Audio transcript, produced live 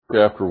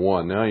Chapter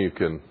 1. Now you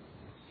can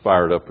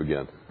fire it up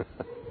again.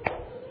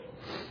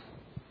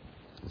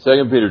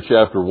 2 Peter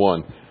chapter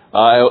 1.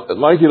 I'd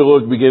like you to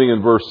look beginning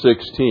in verse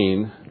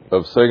 16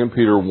 of 2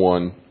 Peter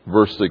 1,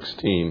 verse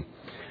 16.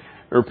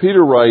 Where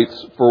Peter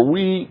writes, "For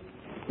we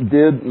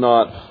did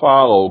not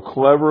follow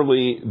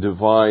cleverly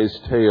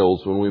devised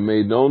tales when we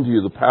made known to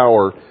you the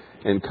power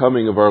and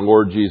coming of our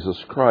Lord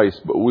Jesus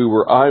Christ, but we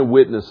were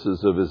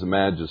eyewitnesses of His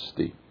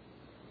majesty.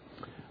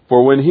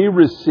 For when He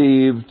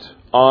received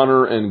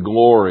honor and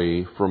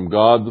glory from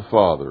God the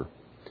Father,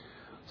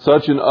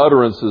 such an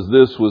utterance as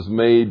this was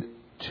made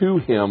to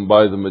Him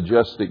by the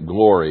majestic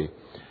glory,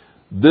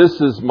 'This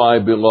is my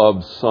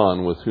beloved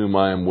Son, with whom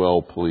I am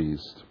well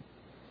pleased.'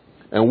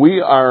 And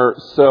we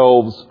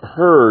ourselves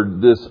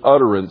heard this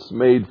utterance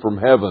made from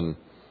heaven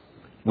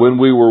when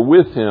we were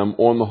with Him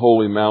on the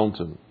holy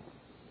mountain.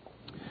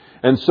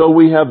 And so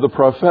we have the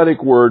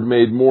prophetic word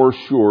made more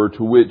sure,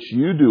 to which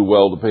you do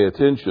well to pay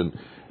attention,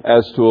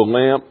 as to a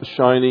lamp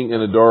shining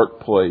in a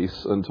dark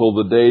place until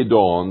the day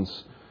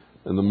dawns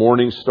and the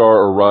morning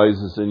star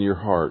arises in your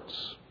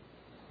hearts.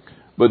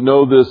 But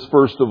know this,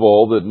 first of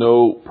all, that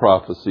no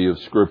prophecy of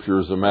Scripture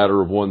is a matter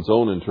of one's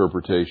own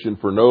interpretation,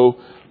 for no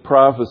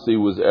prophecy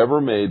was ever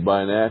made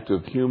by an act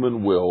of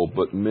human will,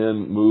 but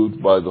men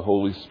moved by the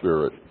Holy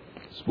Spirit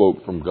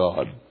spoke from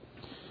God."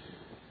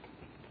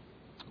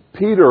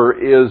 Peter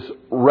is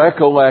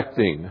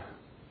recollecting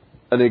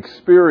an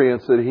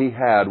experience that he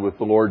had with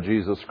the Lord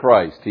Jesus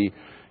Christ.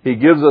 He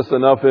gives us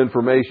enough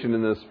information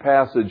in this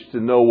passage to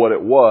know what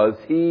it was.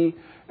 He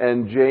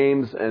and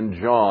James and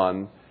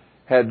John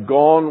had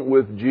gone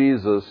with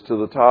Jesus to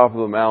the top of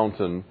the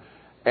mountain,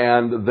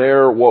 and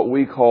there, what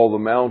we call the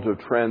Mount of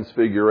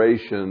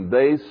Transfiguration,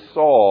 they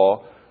saw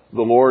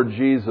the Lord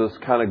Jesus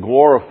kind of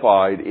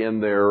glorified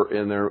in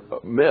their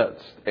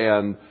midst,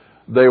 and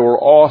they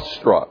were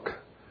awestruck.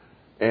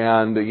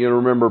 And you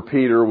remember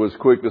Peter was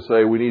quick to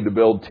say, we need to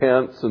build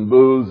tents and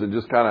booths and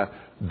just kind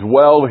of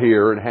dwell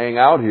here and hang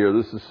out here.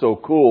 This is so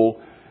cool.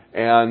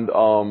 And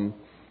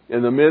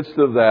in the midst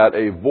of that,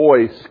 a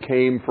voice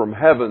came from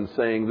heaven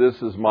saying,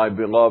 "This is my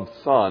beloved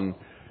Son,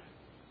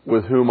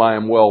 with whom I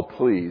am well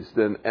pleased."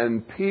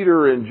 And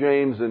Peter and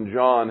James and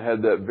John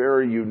had that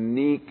very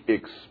unique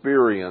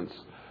experience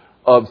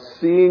of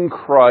seeing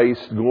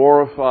Christ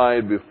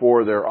glorified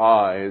before their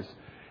eyes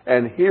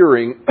and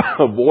hearing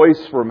a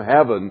voice from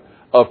heaven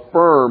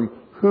affirm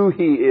who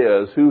He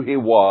is, who He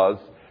was,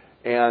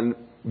 and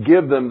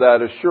give them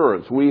that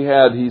assurance. We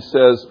had, he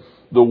says,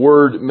 the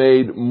word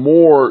made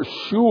more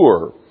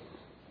sure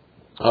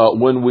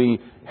when we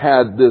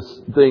had this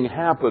thing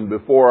happen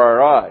before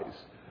our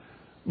eyes.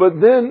 But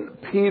then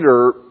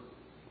Peter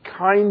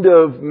kind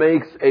of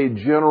makes a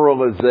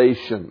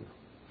generalization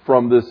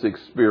from this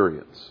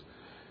experience.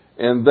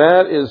 And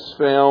that is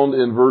found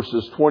in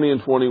verses 20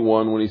 and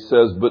 21 when he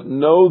says, "But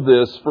know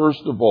this,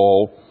 first of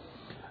all,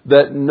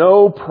 that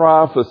no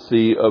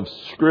prophecy of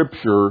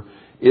Scripture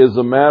is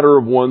a matter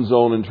of one's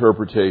own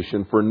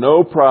interpretation, for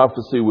no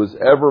prophecy was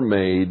ever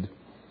made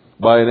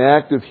by an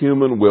act of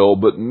human will,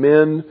 but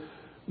men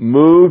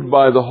moved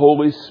by the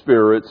Holy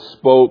Spirit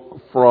spoke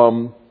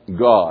from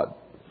God."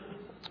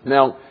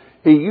 Now,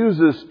 he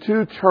uses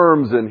two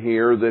terms in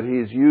here that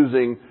he's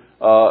using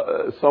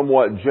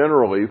somewhat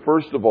generally.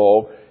 First of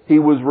all, he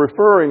was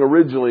referring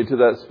originally to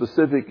that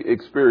specific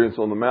experience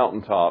on the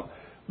mountaintop.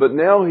 But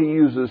now he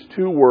uses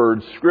two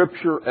words,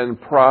 Scripture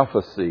and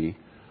prophecy,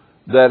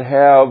 that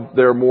have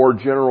their more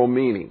general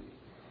meaning.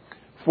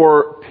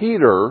 For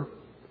Peter,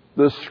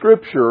 the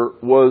Scripture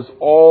was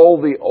all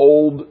the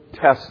Old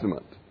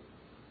Testament.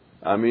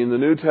 I mean, the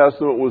New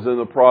Testament was in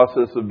the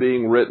process of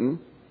being written,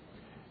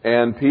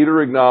 and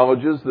Peter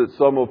acknowledges that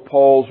some of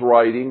Paul's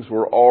writings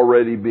were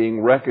already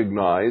being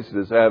recognized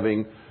as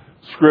having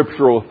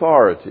scriptural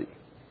authority.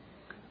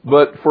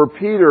 But for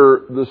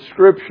Peter, the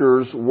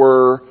Scriptures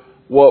were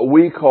what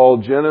we call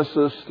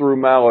Genesis through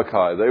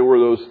Malachi. They were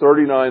those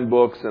 39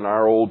 books in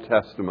our Old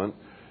Testament,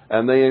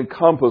 and they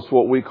encompass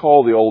what we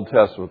call the Old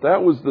Testament.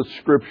 That was the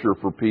Scripture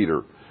for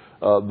Peter,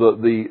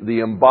 the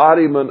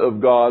embodiment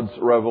of God's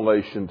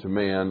revelation to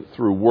man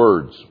through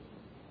words.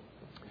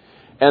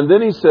 And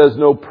then he says,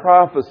 no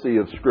prophecy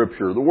of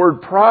Scripture. The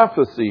word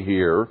prophecy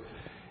here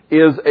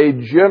is a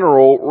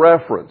general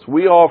reference.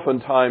 We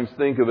oftentimes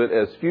think of it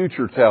as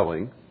future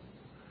telling,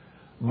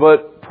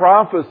 but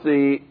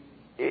prophecy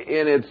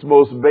in its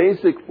most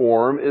basic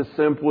form is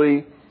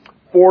simply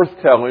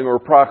forthtelling or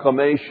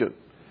proclamation.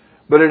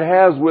 But it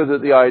has with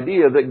it the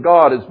idea that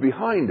God is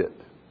behind it.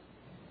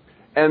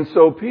 And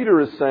so Peter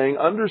is saying,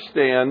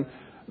 understand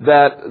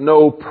that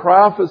no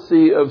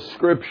prophecy of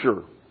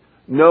Scripture,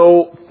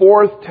 no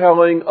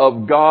forthtelling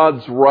of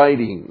God's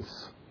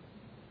writings.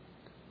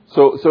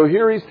 So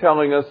here he's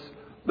telling us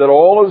that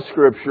all of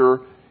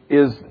Scripture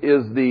is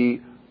the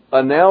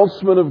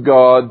announcement of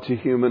God to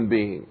human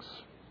beings.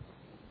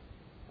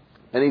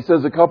 And he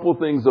says a couple of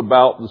things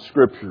about the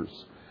Scriptures.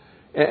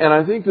 And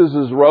I think this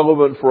is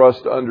relevant for us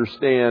to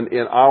understand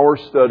in our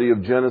study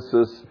of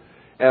Genesis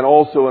and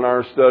also in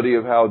our study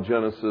of how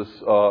Genesis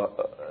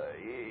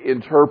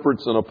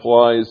interprets and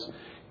applies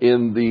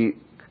in the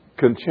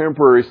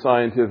contemporary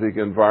scientific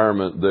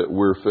environment that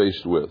we're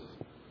faced with.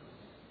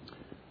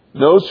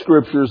 No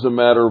Scripture is a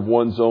matter of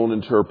one's own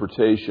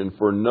interpretation,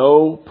 for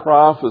no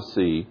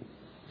prophecy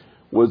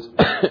was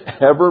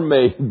ever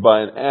made by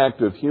an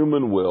act of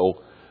human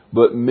will,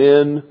 but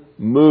men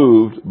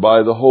moved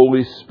by the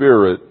Holy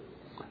Spirit,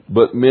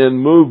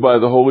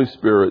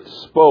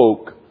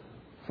 spoke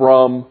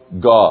from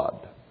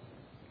God.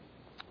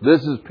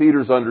 This is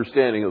Peter's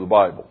understanding of the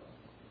Bible.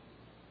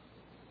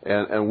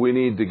 And we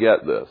need to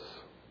get this.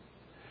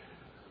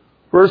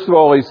 First of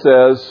all, he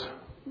says,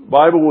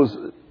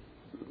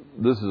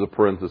 this is a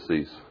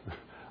parenthesis.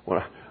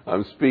 When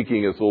I'm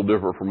speaking, it's a little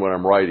different from when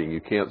I'm writing.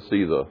 You can't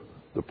see the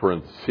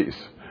parentheses.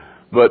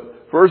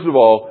 But first of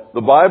all,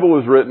 the Bible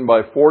was written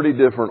by 40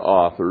 different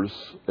authors,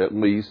 at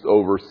least,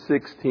 over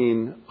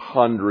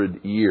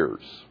 1,600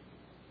 years.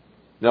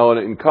 Now,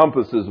 it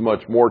encompasses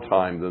much more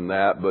time than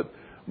that, but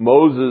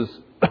Moses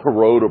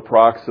wrote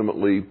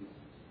approximately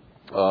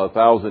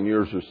 1,000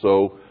 years or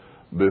so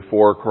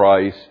before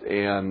Christ,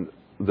 and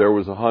there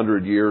was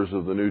 100 years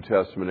of the New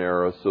Testament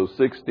era, so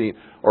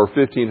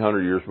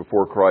 1,500 years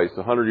before Christ,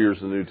 100 years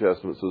of the New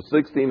Testament, so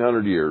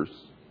 1,600 years,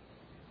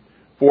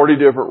 40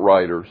 different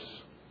writers.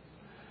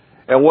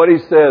 And what he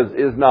says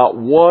is not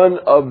one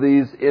of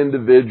these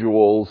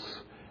individuals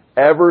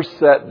ever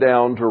sat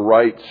down to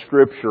write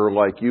Scripture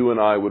like you and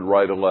I would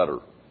write a letter,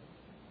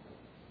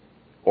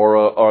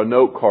 or a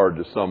note card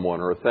to someone,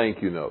 or a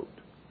thank you note,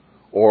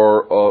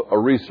 or a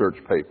research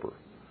paper.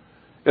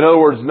 In other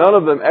words, none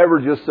of them ever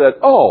just said,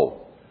 oh,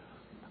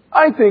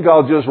 I think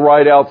I'll just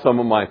write out some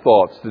of my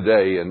thoughts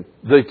today, and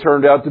they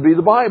turned out to be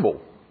the Bible.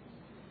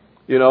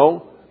 You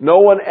know,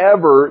 no one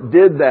ever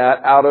did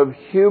that out of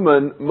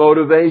human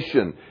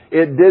motivation.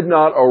 It did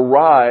not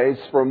arise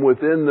from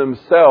within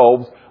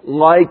themselves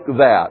like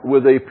that,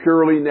 with a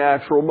purely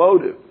natural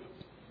motive.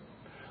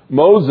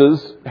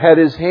 Moses had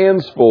his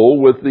hands full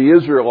with the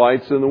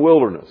Israelites in the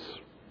wilderness.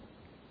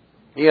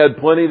 He had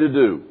plenty to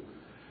do.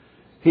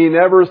 He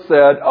never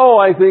said, oh,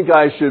 I think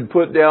I should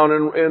put down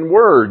in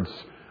words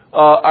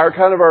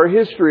our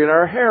history and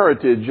our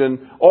heritage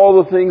and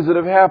all the things that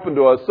have happened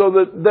to us so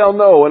that they'll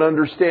know and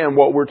understand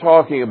what we're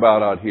talking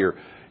about out here.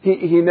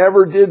 He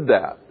never did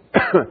that.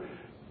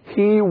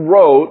 He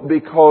wrote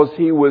because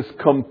he was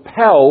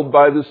compelled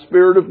by the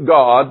Spirit of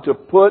God to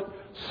put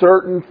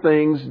certain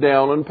things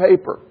down on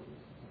paper.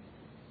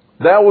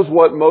 That was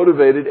what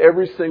motivated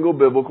every single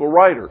biblical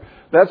writer.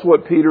 That's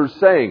what Peter's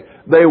saying.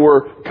 They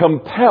were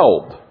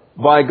compelled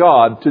by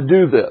God to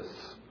do this.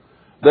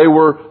 They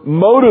were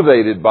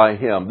motivated by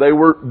Him. They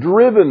were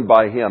driven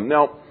by Him.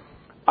 Now,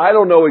 I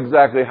don't know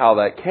exactly how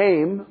that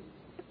came.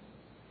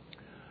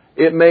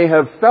 It may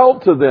have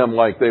felt to them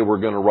like they were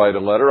going to write a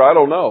letter. I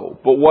don't know.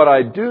 But what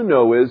I do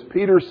know is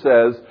Peter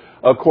says,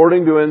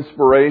 according to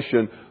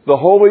inspiration, the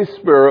Holy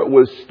Spirit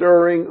was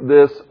stirring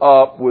this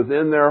up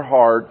within their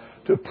heart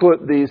to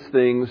put these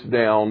things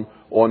down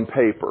on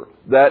paper.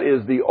 That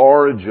is the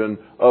origin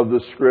of the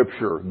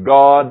Scripture.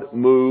 God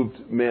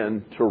moved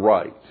men to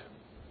write.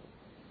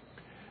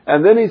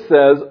 And then he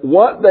says,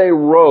 what they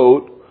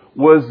wrote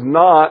was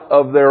not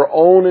of their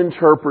own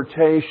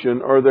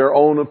interpretation or their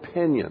own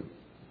opinion.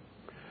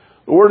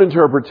 The word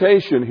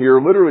interpretation here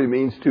literally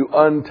means to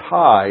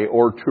untie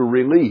or to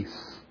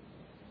release.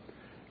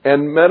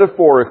 And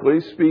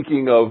metaphorically,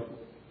 speaking of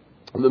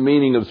the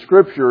meaning of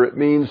Scripture, it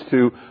means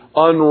to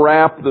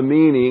unwrap the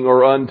meaning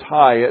or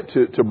untie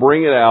it, to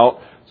bring it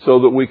out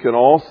so that we can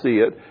all see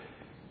it.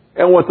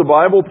 And what the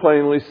Bible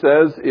plainly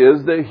says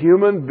is that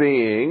human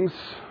beings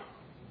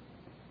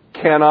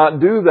cannot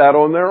do that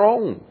on their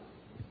own.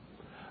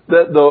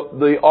 That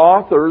the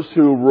authors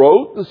who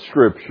wrote the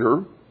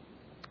Scripture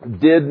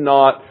did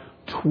not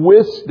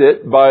twist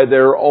it by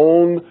their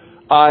own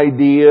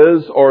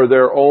ideas or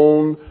their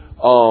own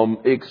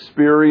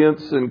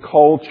experience and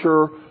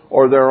culture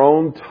or their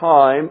own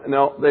time.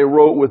 Now, they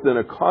wrote within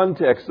a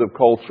context of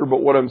culture,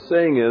 but what I'm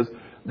saying is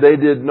they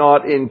did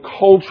not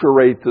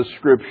enculturate the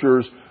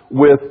Scriptures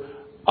with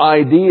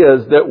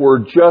ideas that were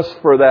just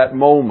for that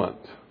moment.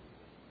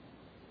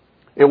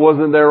 It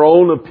wasn't their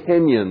own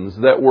opinions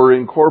that were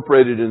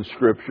incorporated in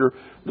Scripture.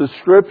 The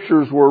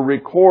Scriptures were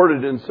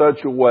recorded in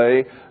such a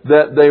way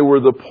that they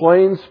were the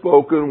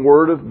plain-spoken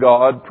Word of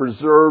God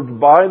preserved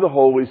by the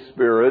Holy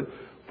Spirit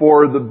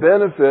for the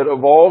benefit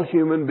of all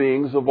human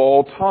beings of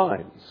all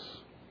times.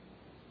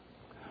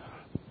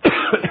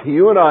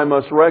 You and I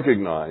must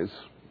recognize,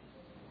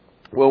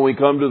 when we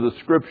come to the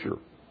Scripture,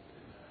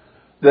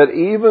 that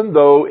even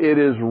though it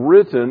is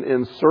written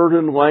in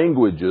certain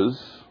languages,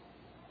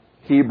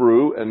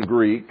 Hebrew and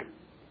Greek,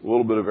 a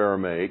little bit of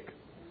Aramaic,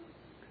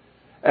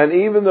 and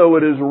even though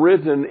it is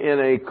written in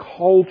a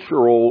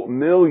cultural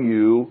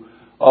milieu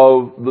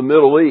of the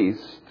Middle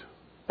East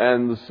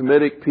and the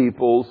Semitic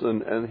peoples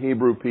and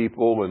Hebrew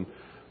people and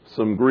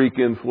some Greek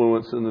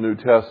influence in the New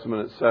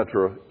Testament,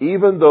 etc.,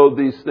 even though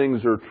these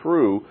things are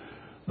true,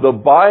 the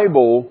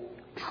Bible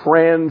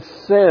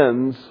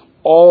transcends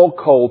all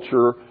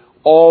culture,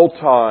 all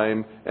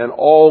time, and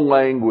all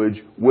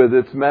language with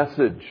its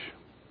message.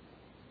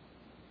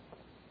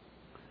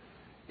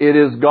 It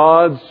is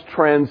God's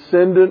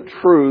transcendent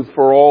truth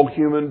for all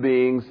human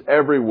beings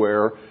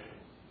everywhere,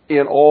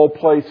 in all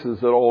places,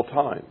 at all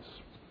times.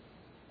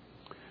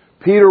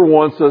 Peter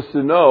wants us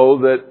to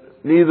know that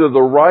neither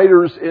the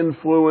writers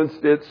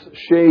influenced its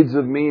shades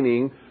of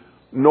meaning,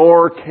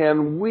 nor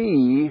can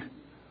we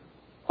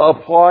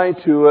apply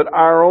to it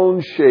our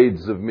own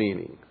shades of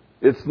meaning.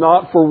 It's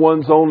not for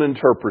one's own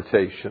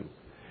interpretation.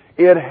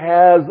 It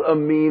has a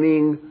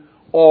meaning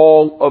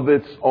all of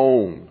its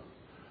own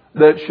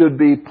that should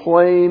be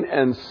plain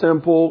and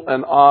simple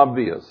and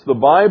obvious. The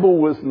Bible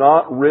was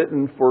not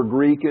written for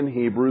Greek and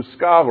Hebrew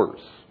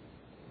scholars.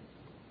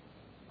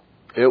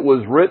 It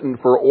was written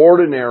for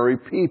ordinary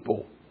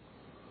people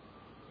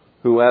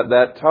who at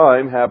that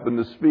time happened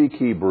to speak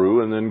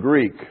Hebrew and then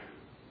Greek.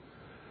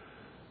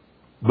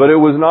 But it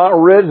was not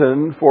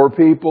written for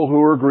people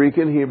who were Greek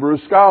and Hebrew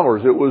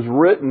scholars. It was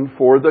written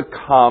for the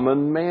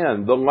common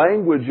man. The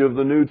language of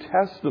the New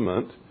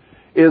Testament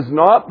is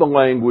not the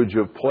language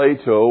of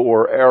Plato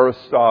or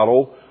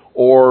Aristotle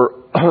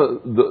or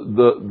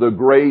the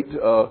great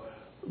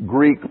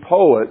Greek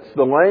poets.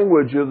 The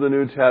language of the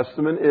New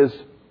Testament is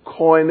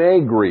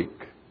Koine Greek,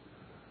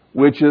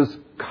 which is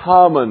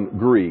common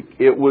Greek.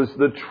 It was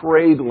the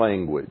trade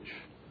language.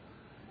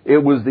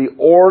 It was the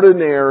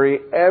ordinary,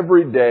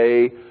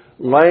 everyday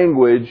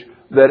language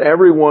that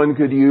everyone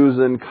could use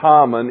in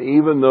common,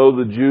 even though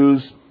the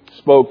Jews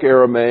spoke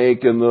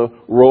Aramaic and the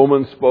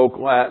Romans spoke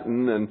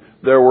Latin and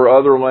there were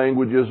other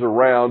languages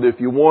around. If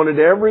you wanted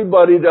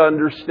everybody to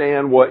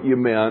understand what you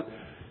meant,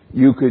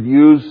 you could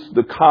use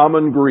the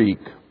common Greek,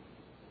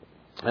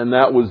 and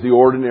that was the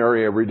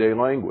ordinary, everyday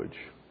language.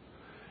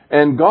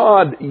 And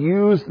God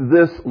used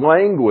this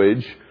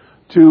language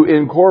to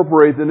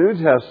incorporate the New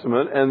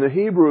Testament and the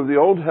Hebrew of the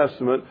Old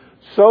Testament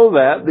so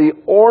that the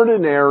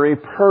ordinary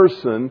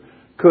person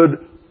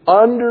could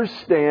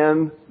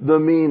understand the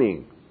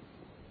meaning.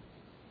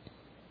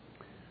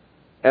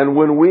 And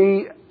when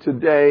we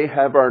today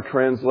have our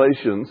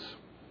translations,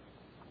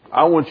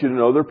 I want you to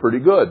know they're pretty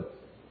good.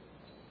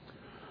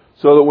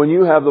 So that when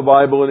you have the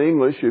Bible in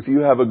English, if you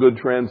have a good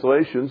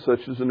translation, such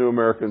as the New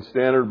American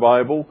Standard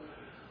Bible,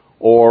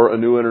 or a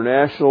New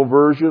International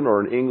Version, or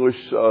an English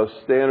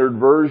Standard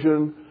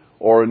Version,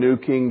 or a New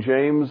King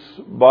James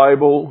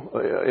Bible,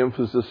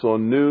 emphasis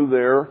on new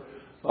there.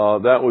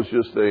 That was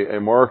just a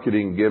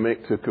marketing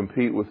gimmick to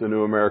compete with the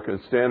New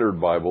American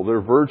Standard Bible. They're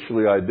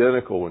virtually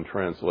identical in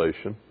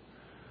translation.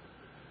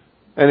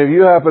 And if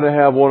you happen to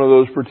have one of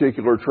those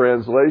particular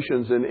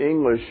translations in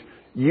English,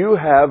 you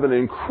have an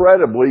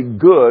incredibly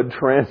good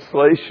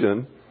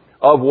translation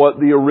of what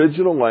the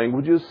original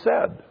languages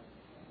said.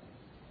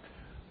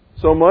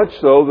 So much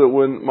so that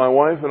when my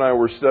wife and I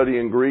were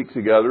studying Greek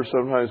together,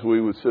 sometimes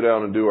we would sit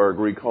down and do our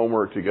Greek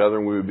homework together,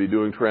 and we would be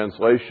doing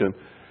translation.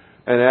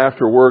 And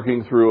after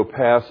working through a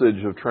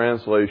passage of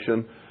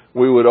translation,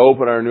 we would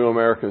open our New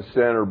American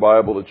Standard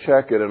Bible to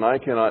check it. And I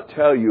cannot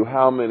tell you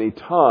how many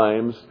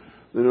times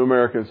the New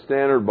American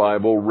Standard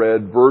Bible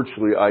read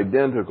virtually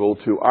identical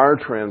to our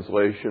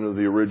translation of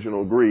the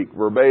original Greek,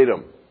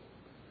 verbatim.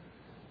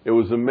 It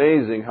was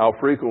amazing how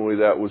frequently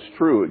that was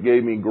true. It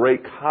gave me great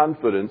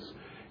confidence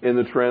in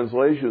the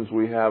translations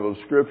we have of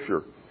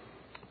Scripture.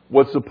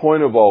 What's the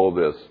point of all of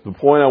this? The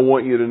point I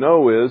want you to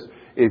know is,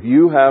 if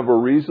you have a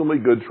reasonably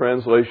good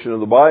translation of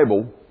the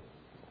Bible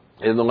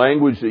in the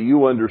language that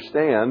you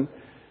understand,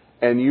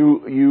 and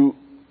you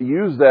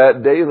use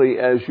that daily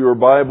as your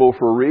Bible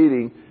for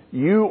reading,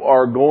 you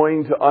are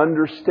going to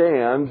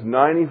understand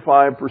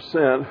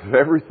 95% of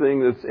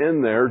everything that's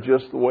in there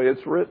just the way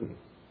it's written.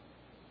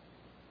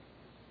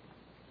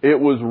 It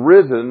was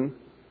written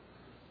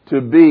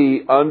to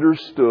be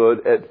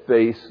understood at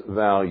face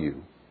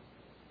value.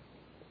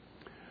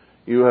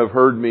 You have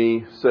heard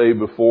me say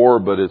before,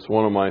 but it's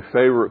one of my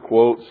favorite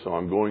quotes, so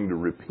I'm going to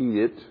repeat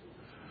it.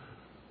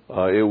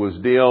 It was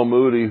D.L.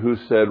 Moody who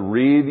said,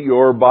 "Read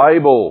your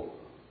Bible.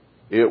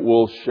 It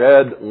will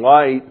shed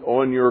light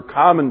on your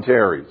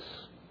commentaries."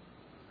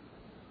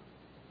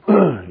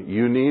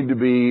 You need to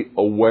be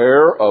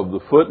aware of the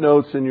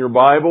footnotes in your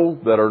Bible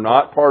that are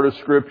not part of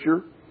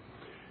Scripture.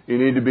 You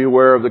need to be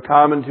aware of the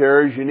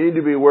commentaries. You need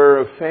to be aware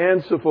of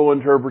fanciful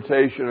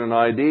interpretation and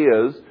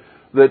ideas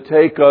that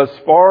take us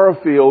far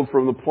afield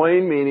from the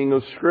plain meaning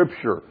of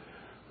Scripture.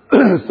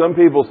 Some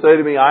people say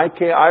to me,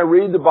 I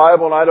read the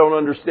Bible and I don't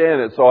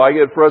understand it, so I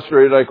get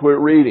frustrated, I quit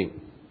reading.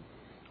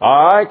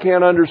 I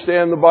can't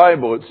understand the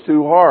Bible, it's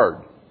too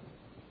hard.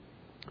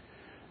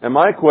 And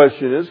my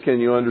question is, can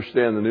you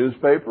understand the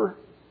newspaper?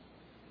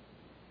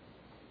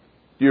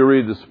 Do you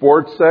read the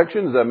sports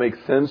section? Does that make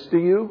sense to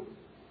you?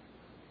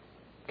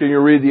 Can you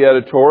read the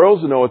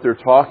editorials and know what they're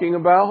talking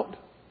about?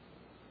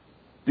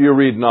 Do you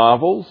read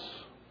novels?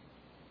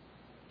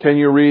 Can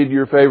you read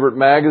your favorite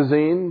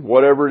magazine,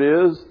 whatever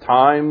it is,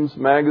 Times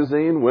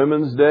Magazine,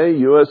 Women's Day,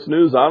 U.S.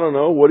 News, I don't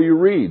know. What do you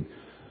read?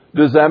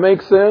 Does that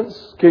make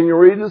sense? Can you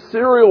read the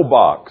cereal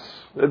box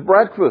at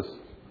breakfast?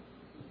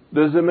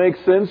 Does it make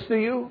sense to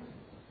you?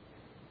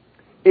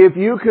 If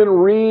you can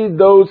read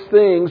those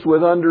things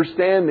with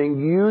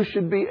understanding, you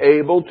should be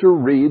able to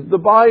read the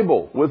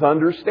Bible with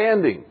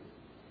understanding.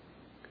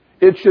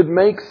 It should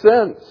make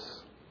sense.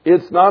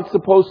 It's not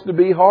supposed to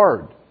be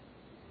hard.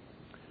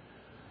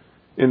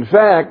 In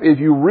fact, if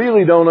you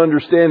really don't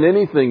understand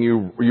anything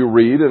you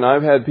read, and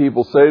I've had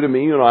people say to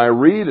me, I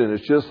read and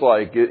it's just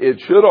like, it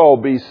should all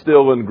be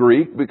still in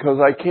Greek because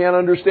I can't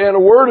understand a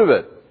word of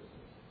it.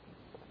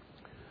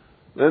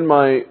 Then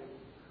my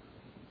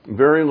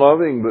very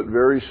loving but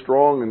very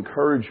strong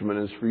encouragement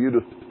is for you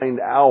to find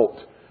out,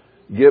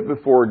 get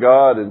before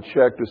God and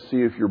check to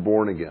see if you're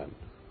born again.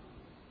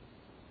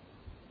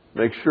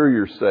 Make sure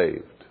you're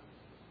saved.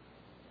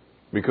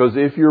 Because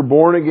if you're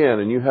born again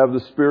and you have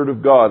the Spirit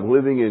of God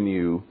living in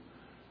you,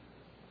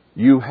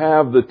 you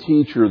have the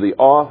teacher, the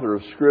author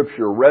of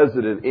Scripture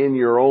resident in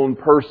your own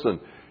person.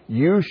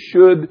 You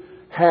should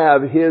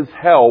have His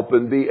help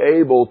and be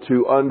able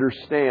to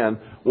understand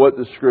what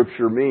the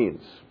Scripture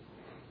means.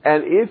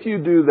 And if you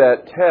do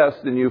that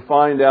test and you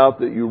find out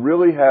that you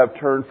really have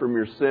turned from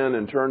your sin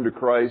and turned to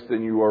Christ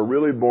and you are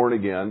really born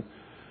again,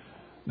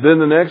 then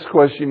the next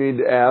question you need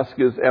to ask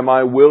is, am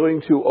I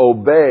willing to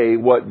obey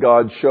what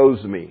God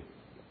shows me?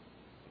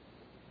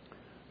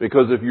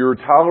 Because if you're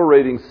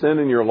tolerating sin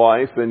in your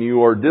life and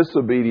you are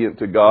disobedient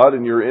to God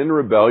and you're in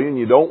rebellion,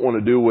 you don't want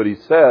to do what He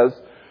says,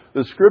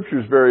 the Scripture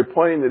is very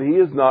plain that He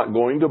is not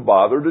going to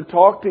bother to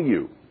talk to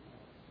you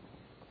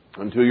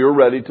until you're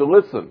ready to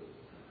listen.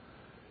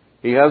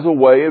 He has a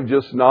way of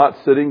just not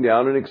sitting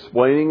down and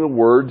explaining the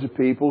Word to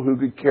people who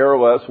could care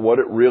less what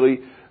it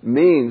really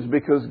means,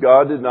 because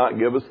God did not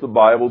give us the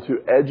Bible to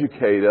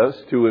educate us,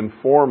 to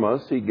inform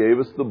us. He gave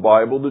us the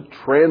Bible to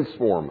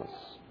transform us.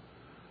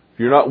 If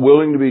you're not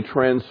willing to be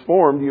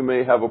transformed, you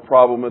may have a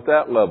problem at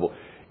that level.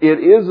 It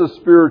is a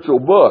spiritual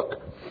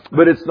book,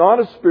 but it's not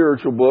a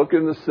spiritual book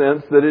in the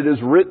sense that it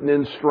is written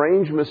in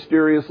strange,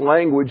 mysterious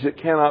language that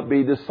cannot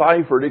be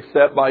deciphered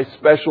except by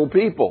special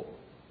people.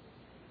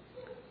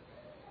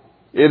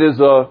 It is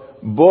a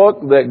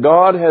book that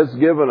God has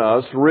given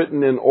us,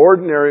 written in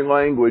ordinary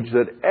language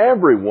that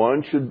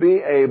everyone should be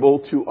able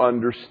to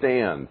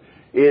understand.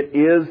 It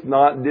is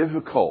not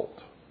difficult.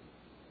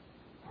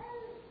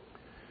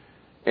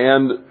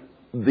 And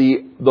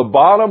the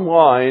bottom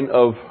line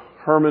of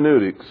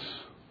hermeneutics,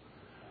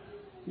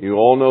 you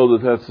all know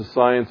that that's the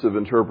science of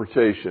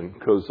interpretation,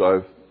 because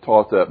I've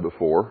taught that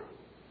before.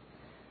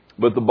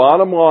 But the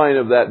bottom line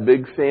of that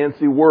big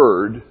fancy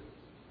word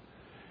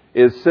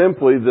is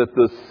simply that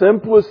the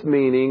simplest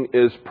meaning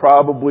is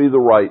probably the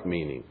right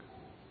meaning.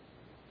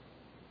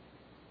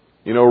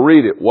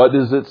 Read it. What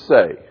does it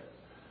say?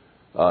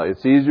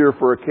 It's easier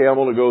for a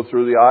camel to go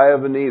through the eye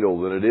of a needle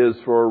than it is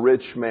for a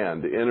rich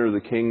man to enter the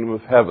kingdom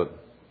of heaven.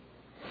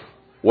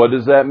 What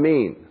does that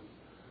mean?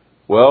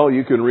 Well,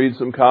 you can read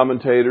some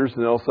commentators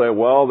and they'll say,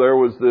 well, there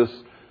was this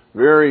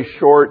very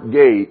short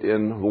gate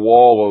in the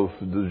wall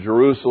of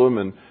Jerusalem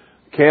and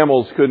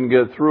camels couldn't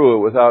get through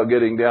it without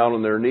getting down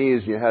on their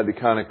knees. You had to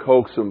kind of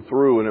coax them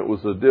through, and it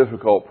was a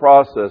difficult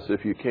process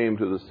if you came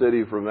to the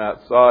city from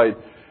that side.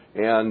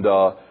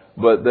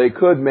 But they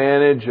could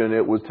manage, and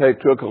it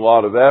took a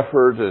lot of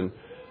effort.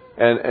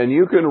 And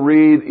you can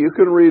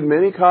read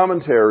many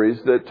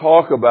commentaries that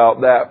talk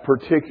about that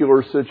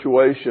particular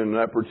situation,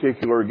 that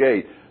particular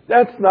gate.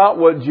 That's not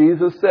what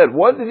Jesus said.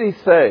 What did He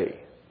say?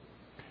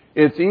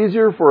 It's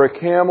easier for a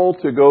camel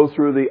to go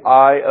through the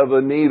eye of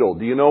a needle.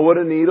 Do you know what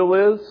a needle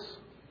is?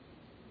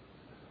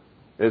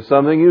 It's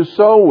something you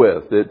sew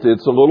with.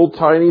 It's a little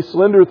tiny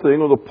slender thing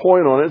with a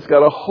point on it. It's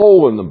got a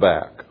hole in the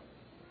back.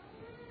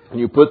 And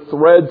you put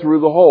thread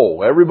through the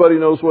hole. Everybody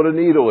knows what a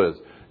needle is.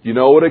 Do you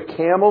know what a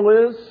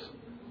camel is?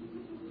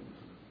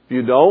 If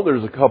you don't,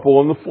 there's a couple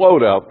on the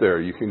float out there.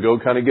 You can go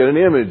kind of get an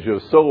image of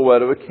a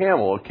silhouette of a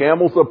camel. A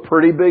camel's a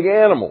pretty big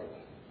animal.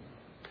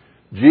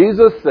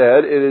 Jesus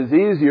said it is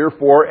easier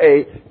for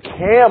a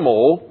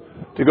camel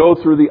to go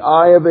through the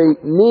eye of a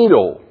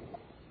needle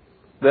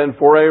than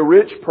for a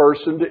rich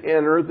person to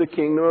enter the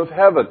kingdom of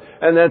heaven.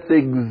 And that's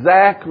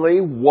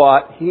exactly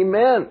what He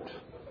meant.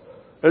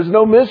 There's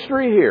no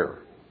mystery here.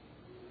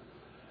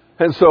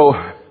 And so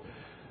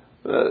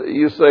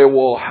you say,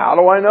 well, how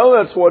do I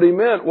know that's what He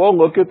meant? Well,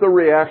 look at the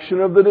reaction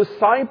of the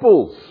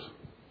disciples.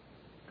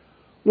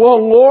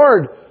 Well,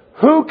 Lord,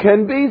 who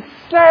can be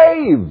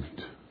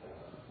saved?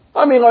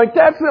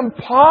 That's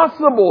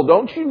impossible.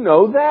 Don't you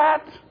know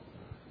that?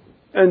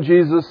 And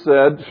Jesus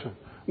said,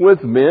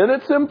 with men,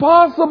 it's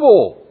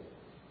impossible.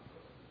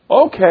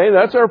 Okay,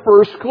 that's our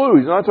first clue.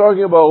 He's not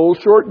talking about a little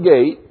short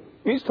gate.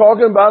 He's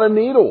talking about a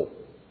needle.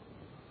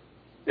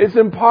 It's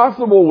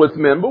impossible with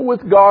men, but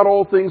with God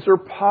all things are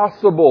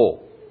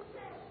possible.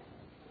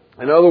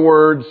 In other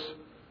words,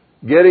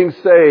 getting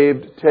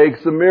saved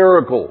takes a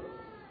miracle.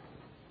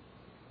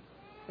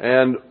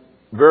 And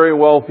very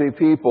wealthy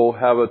people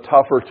have a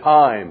tougher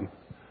time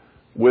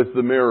with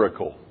the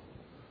miracle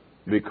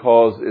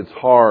because it's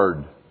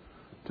hard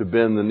to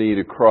bend the knee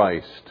to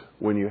Christ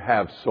when you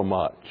have so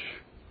much.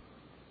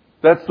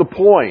 That's the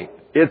point.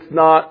 It's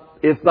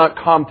not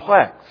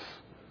complex.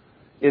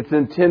 It's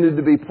intended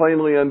to be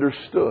plainly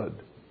understood.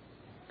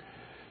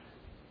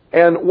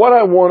 And what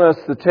I want us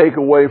to take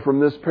away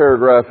from this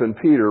paragraph in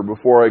Peter,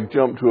 before I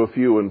jump to a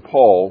few in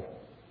Paul,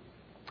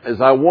 is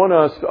I want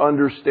us to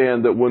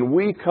understand that when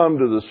we come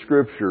to the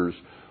Scriptures,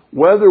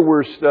 whether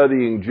we're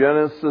studying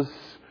Genesis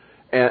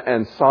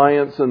and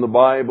science in the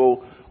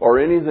Bible or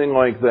anything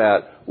like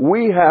that,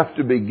 we have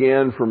to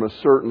begin from a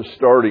certain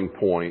starting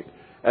point.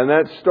 And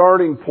that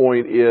starting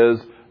point is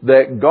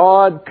that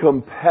God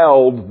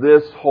compelled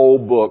this whole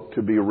book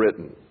to be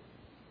written.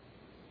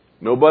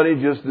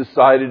 Nobody just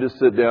decided to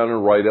sit down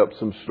and write up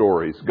some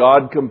stories.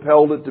 God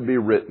compelled it to be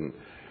written.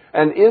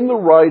 And in the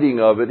writing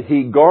of it,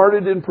 He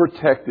guarded and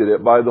protected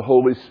it by the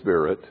Holy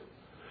Spirit,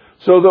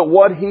 so that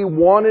what He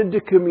wanted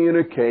to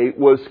communicate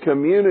was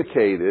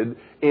communicated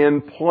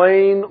in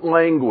plain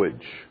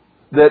language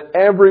that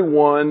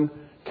everyone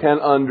can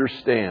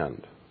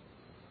understand.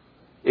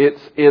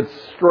 It's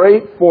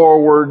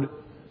straightforward,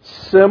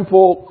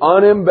 simple,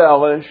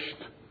 unembellished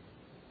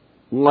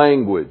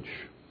language.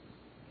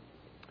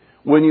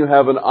 When you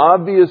have an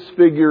obvious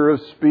figure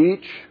of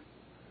speech,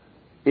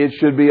 it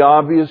should be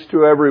obvious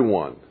to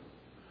everyone.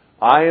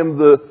 I am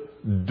the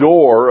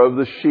door of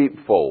the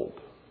sheepfold.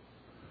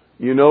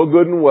 You know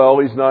good and well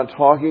He's not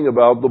talking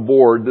about the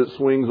board that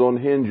swings on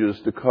hinges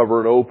to cover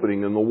an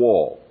opening in the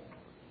wall.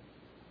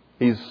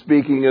 He's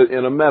speaking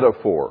in a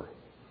metaphor.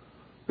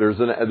 There's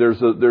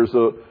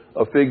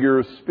a figure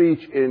of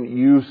speech in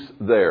use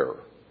there.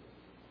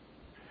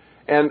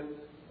 And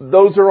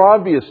those are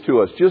obvious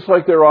to us, just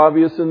like they're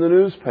obvious in the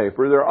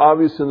newspaper, they're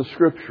obvious in the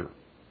Scripture.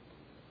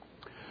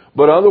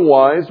 But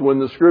otherwise, when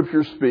the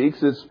Scripture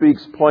speaks, it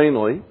speaks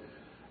plainly,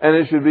 and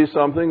it should be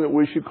something that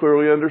we should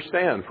clearly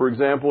understand. For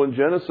example, in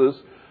Genesis,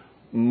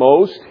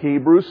 most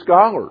Hebrew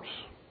scholars,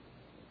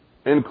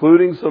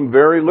 including some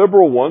very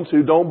liberal ones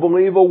who don't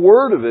believe a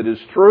word of it is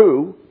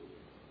true,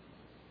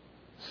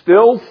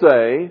 still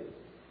say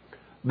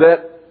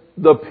that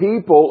the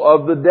people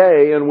of the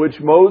day in which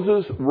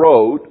Moses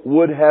wrote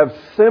would have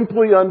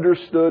simply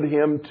understood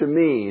him to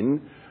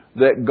mean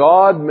that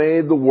God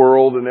made the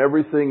world and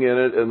everything in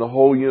it and the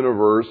whole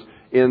universe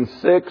in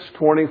 6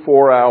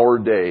 24-hour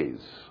days.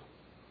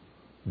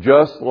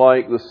 Just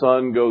like the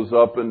sun goes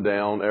up and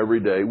down every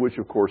day, which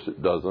of course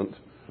it doesn't.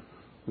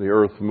 The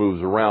earth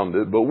moves around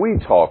it, but we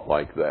talk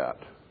like that.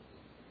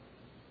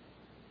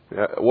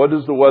 What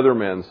does the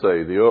weatherman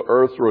say? The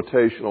earth's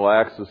rotational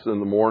axis in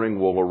the morning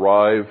will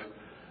arrive.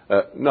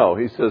 No,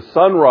 he says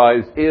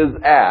sunrise is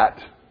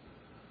at.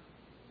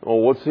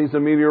 Well, he's a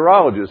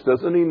meteorologist.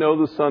 Doesn't he know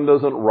the sun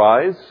doesn't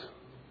rise?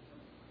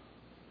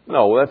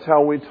 No, that's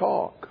how we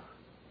talk.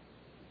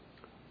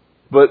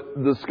 But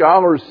the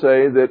scholars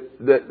say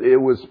that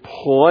it was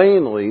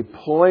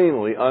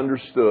plainly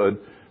understood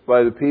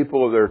by the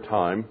people of their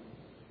time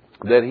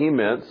that he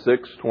meant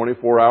 6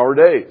 24-hour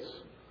days.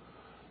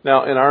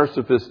 Now, in our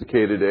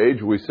sophisticated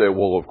age, we say,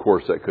 well, of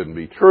course that couldn't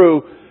be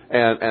true,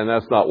 and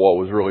that's not what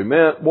was really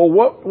meant. Well,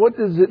 what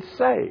does it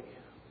say?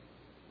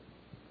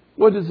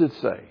 What does it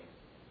say?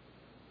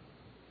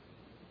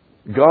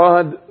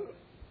 God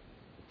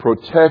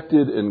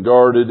protected and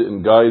guarded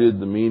and guided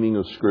the meaning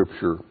of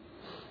Scripture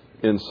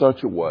in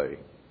such a way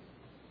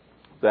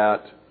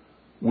that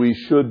we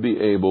should be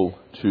able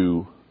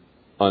to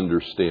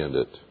understand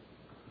it.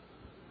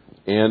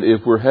 And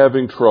if we're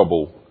having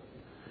trouble,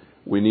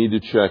 we need to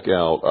check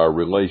out our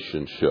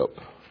relationship,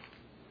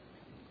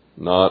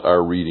 not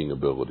our reading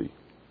ability.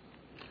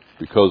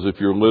 Because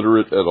if you're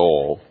literate at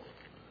all,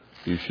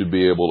 you should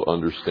be able to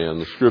understand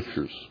the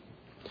Scriptures.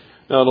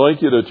 Now, I'd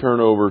like you to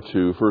turn over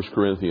to 1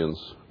 Corinthians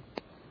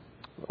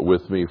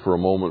with me for a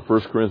moment.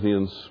 1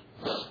 Corinthians,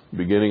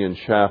 beginning in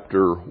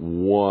chapter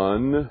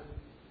 1,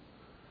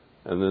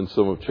 and then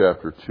some of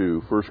chapter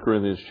 2. 1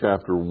 Corinthians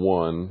chapter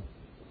 1,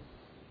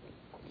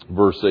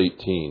 verse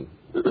 18.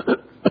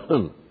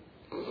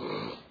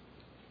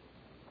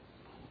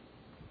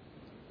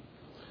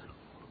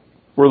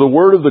 For the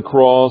word of the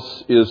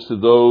cross is to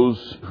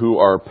those who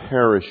are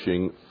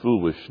perishing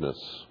foolishness.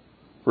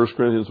 1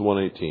 Corinthians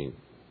 1:18.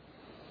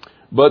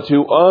 But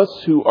to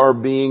us who are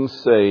being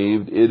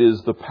saved, it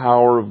is the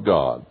power of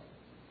God.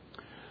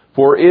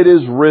 For it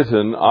is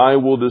written, I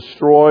will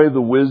destroy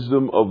the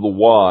wisdom of the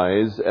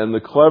wise, and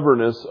the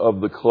cleverness of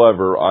the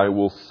clever I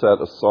will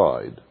set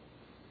aside.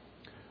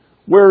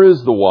 Where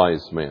is the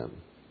wise man?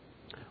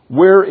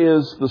 Where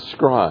is the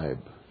scribe?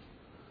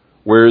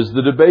 Where is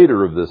the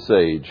debater of this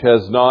age?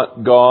 Has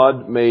not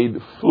God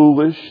made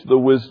foolish the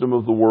wisdom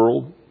of the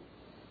world?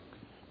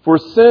 For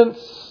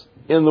since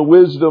in the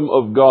wisdom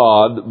of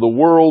God, the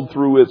world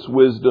through its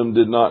wisdom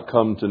did not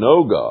come to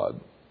know God,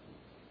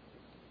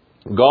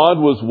 God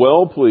was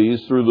well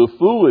pleased through the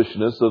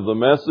foolishness of the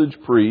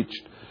message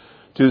preached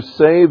to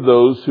save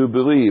those who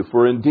believe.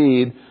 For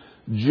indeed,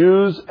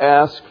 Jews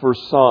ask for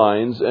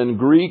signs and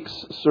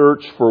Greeks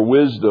search for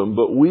wisdom,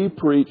 but we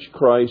preach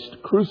Christ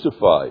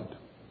crucified.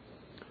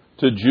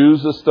 To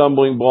Jews a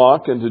stumbling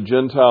block and to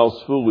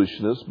Gentiles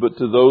foolishness, but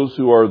to those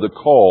who are the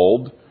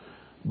called,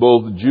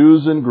 both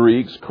Jews and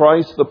Greeks,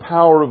 Christ the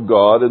power of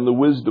God and the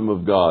wisdom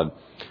of God.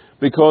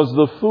 Because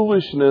the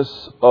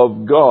foolishness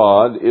of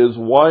God is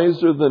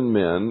wiser than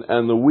men,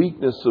 and the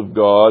weakness of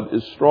God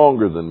is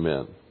stronger than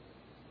men.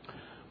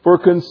 For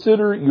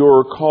consider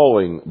your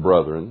calling,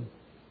 brethren.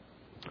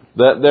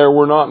 that there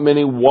were not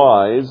many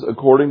wise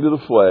according to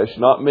the flesh,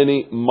 not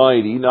many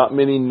mighty, not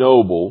many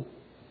noble.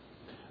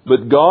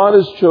 But God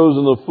has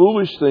chosen the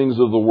foolish things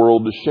of the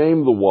world to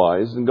shame the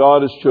wise, and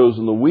God has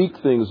chosen the weak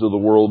things of the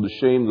world to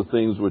shame the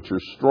things which are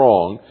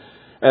strong,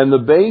 and the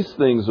base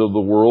things of the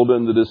world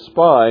and the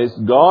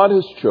despised God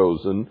has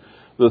chosen,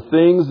 the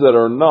things that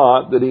are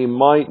not, that He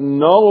might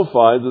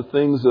nullify the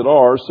things that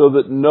are, so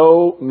that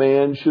no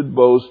man should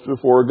boast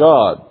before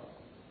God.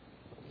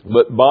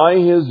 But by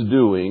His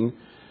doing,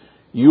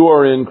 you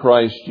are in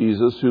Christ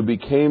Jesus, who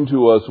became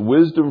to us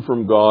wisdom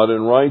from God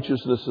and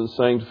righteousness and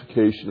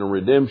sanctification and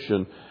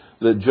redemption,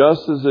 that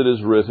just as it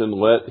is written,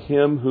 let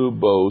him who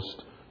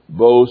boast,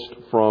 boast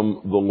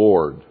from the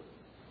Lord.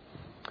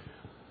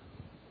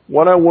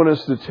 What I want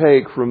us to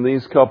take from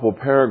these couple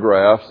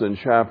paragraphs in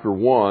chapter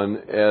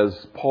 1,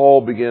 as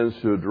Paul begins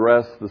to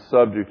address the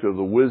subject of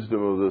the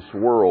wisdom of this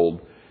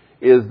world,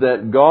 is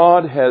that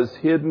God has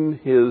hidden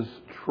His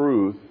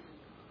truth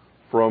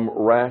from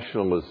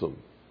rationalism.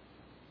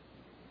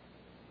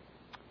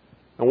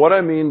 And what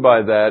I mean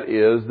by that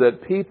is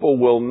that people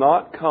will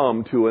not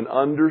come to an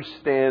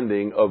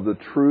understanding of the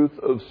truth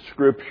of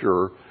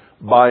Scripture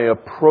by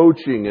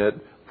approaching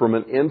it from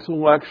an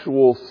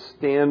intellectual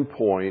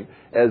standpoint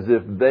as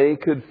if they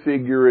could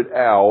figure it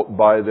out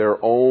by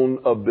their own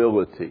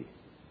ability.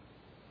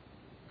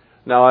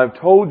 Now, I've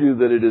told you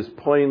that it is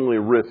plainly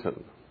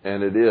written,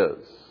 and it is.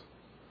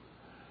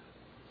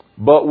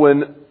 But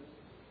when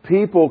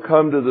people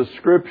come to the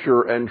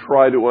Scripture and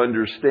try to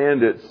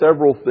understand it,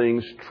 several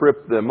things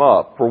trip them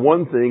up. For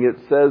one thing,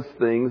 it says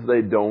things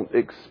they don't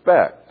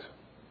expect.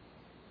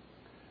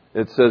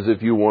 It says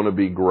if you want to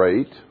be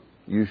great,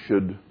 you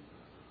should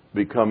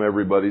become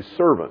everybody's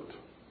servant.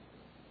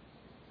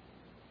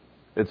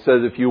 It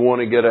says if you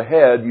want to get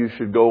ahead, you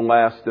should go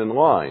last in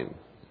line.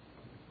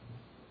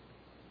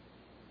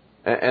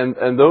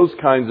 And those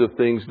kinds of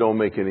things don't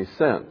make any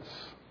sense.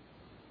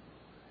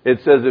 It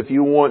says if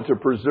you want to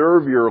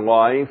preserve your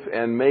life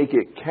and make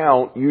it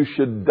count, you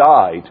should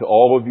die to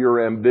all of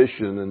your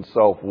ambition and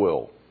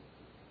self-will.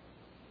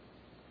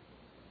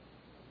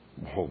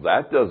 Well,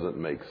 that doesn't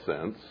make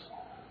sense.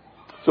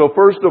 So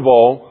first of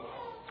all,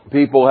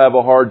 people have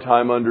a hard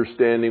time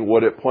understanding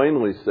what it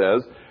plainly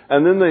says,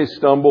 and then they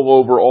stumble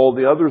over all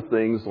the other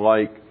things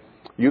like,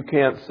 you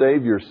can't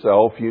save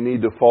yourself. You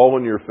need to fall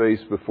on your face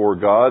before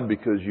God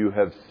because you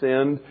have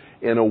sinned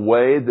in a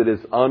way that is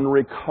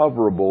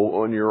unrecoverable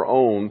on your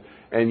own.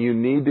 And you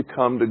need to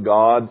come to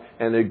God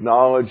and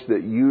acknowledge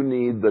that you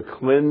need the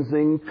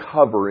cleansing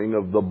covering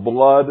of the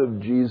blood of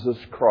Jesus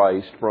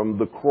Christ from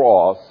the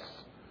cross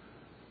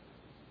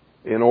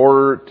in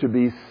order to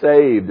be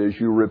saved as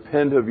you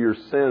repent of your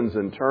sins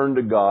and turn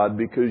to God,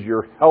 because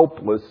you're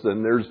helpless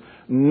and there's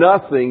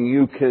nothing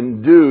you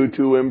can do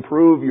to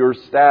improve your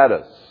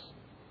status.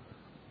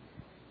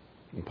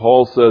 And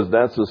Paul says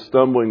that's a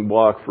stumbling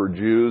block for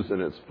Jews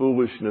and it's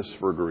foolishness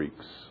for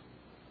Greeks.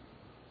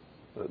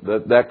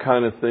 That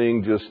kind of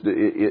thing just,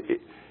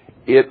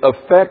 it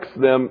affects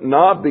them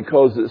not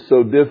because it's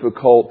so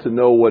difficult to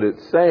know what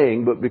it's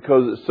saying, but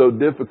because it's so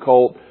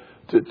difficult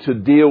to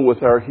deal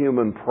with our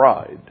human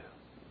pride.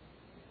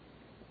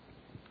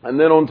 And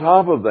then on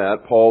top of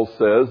that, Paul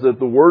says that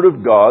the Word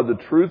of God,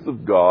 the truth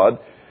of God,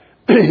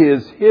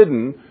 is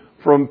hidden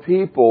from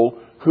people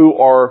who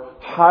are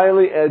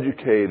highly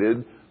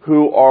educated,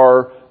 who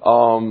are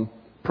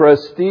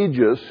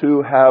prestigious,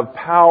 who have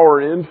power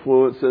and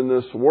influence in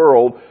this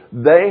world.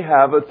 They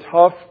have a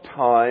tough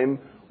time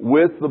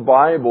with the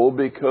Bible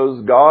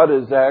because God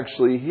has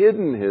actually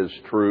hidden His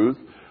truth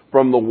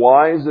from the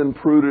wise and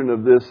prudent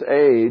of this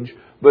age,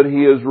 but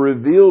He has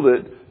revealed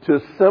it to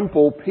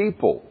simple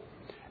people.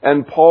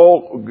 And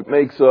Paul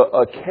makes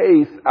a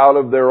case out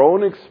of their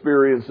own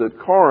experience at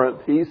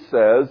Corinth. He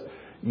says,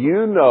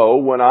 you know,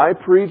 when I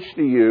preached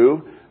to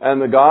you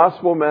and the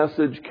gospel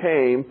message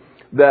came,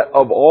 that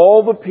of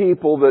all the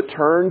people that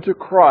turned to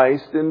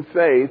Christ in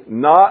faith,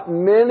 not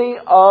many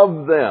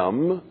of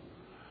them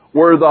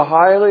were the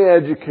highly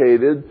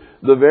educated,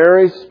 the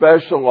very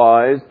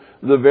specialized,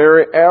 the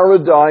very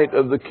erudite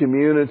of the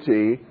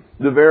community,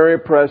 the very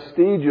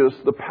prestigious,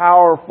 the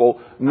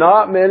powerful.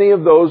 Not many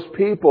of those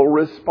people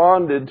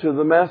responded to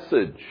the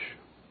message.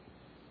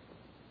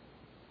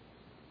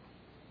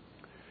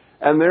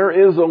 And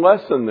there is a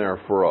lesson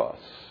there for us.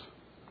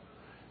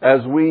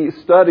 As we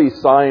study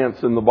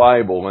science in the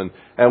Bible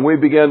and we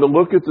begin to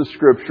look at the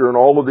Scripture and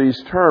all of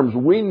these terms,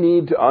 we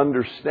need to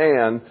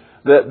understand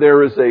that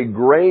there is a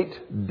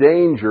great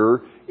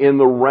danger in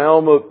the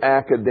realm of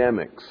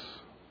academics.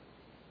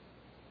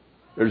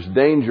 There's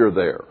danger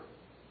there.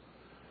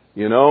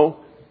 You know,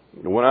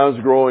 when I was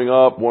growing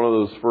up, one of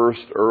those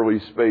first early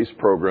space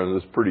programs,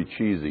 was pretty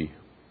cheesy,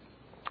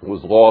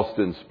 was Lost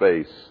in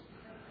Space,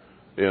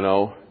 you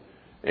know,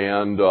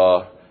 and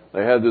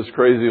they had this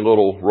crazy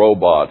little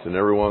robot, and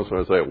every once in a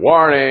while they'd say,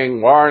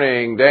 warning,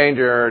 warning,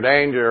 danger,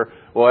 danger.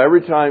 Well,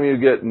 every time you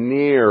get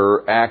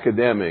near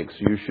academics,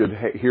 you should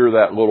hear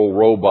that little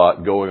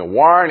robot going,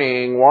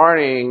 warning,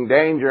 warning,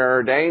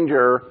 danger,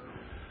 danger,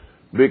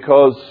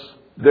 because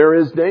there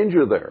is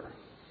danger there.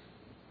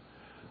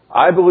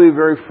 I believe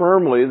very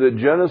firmly that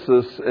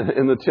Genesis,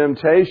 in the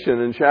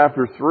temptation in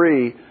chapter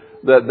 3,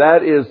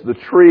 that is the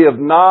tree of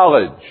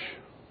knowledge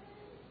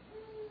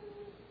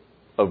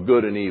of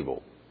good and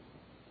evil.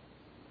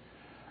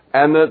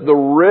 And that the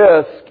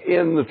risk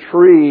in the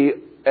tree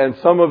and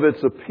some of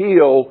its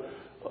appeal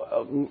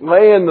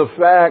lay in the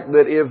fact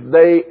that if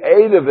they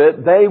ate of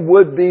it, they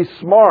would be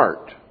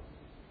smart.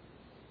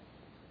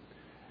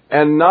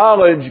 And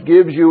knowledge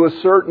gives you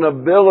a certain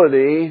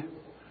ability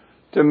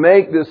to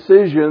make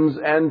decisions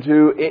and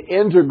to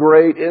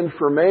integrate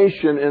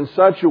information in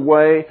such a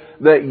way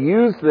that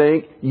you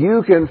think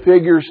you can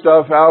figure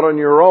stuff out on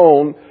your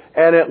own,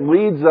 and it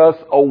leads us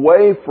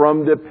away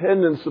from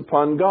dependence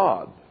upon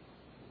God.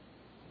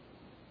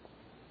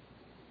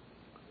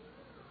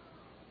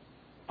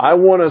 I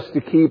want us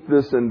to keep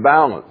this in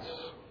balance.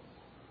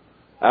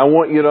 I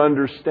want you to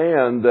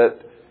understand that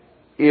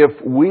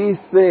if we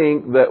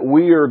think that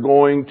we are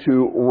going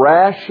to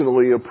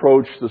rationally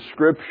approach the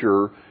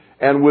Scripture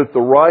and with the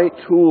right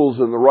tools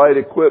and the right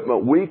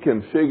equipment we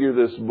can figure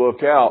this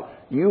book out,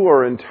 you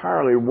are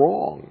entirely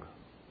wrong.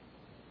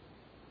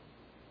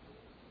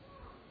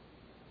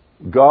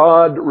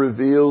 God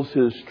reveals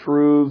His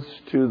truths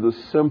to the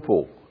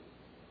simple,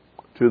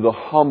 to the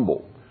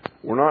humble.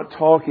 We're not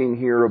talking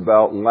here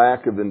about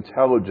lack of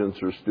intelligence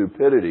or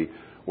stupidity.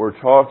 We're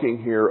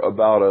talking here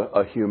about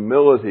a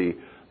humility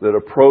that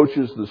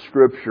approaches the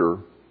Scripture.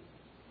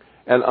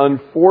 And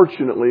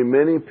unfortunately,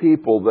 many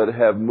people that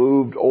have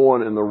moved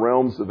on in the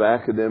realms of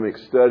academic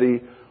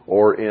study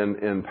or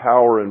in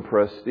power and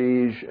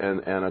prestige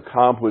and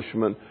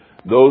accomplishment,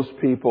 those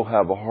people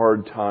have a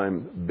hard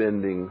time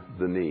bending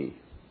the knee.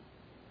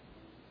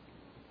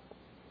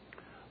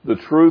 The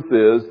truth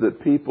is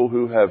that people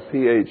who have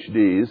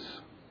PhDs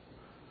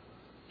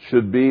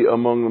should be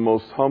among the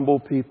most humble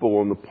people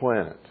on the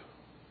planet.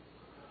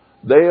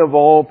 They of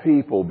all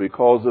people,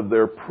 because of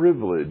their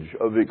privilege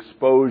of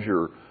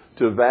exposure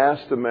to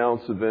vast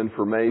amounts of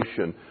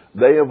information,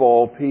 they of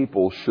all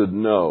people should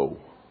know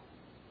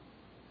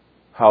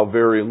how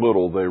very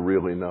little they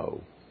really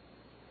know.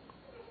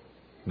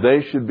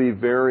 They should be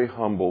very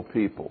humble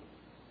people,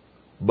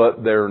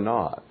 but they're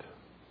not.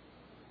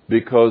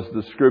 Because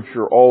the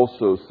Scripture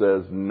also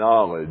says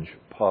knowledge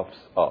puffs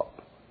up.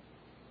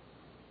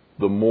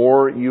 The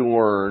more you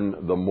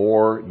learn, the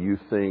more you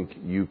think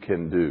you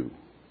can do.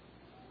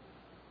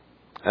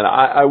 And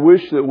I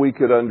wish that we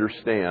could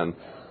understand.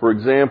 For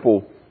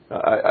example,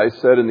 I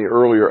said in the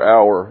earlier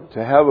hour,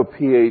 to have a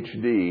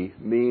PhD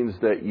means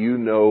that you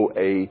know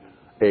a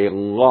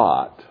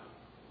lot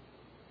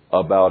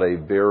about a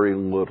very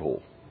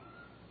little.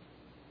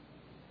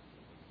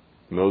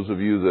 And those of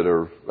you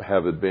that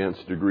have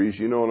advanced degrees,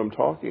 you know what I'm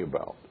talking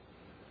about.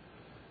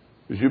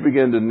 As you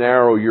begin to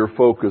narrow your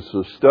focus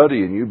of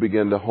study and you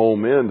begin to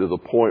home in to the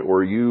point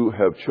where you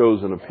have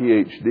chosen a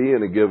PhD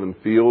in a given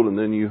field, and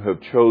then you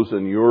have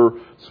chosen your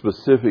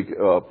specific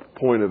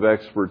point of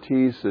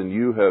expertise, and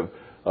you have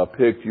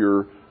picked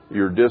your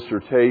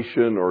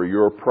dissertation or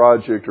your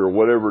project or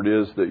whatever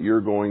it is that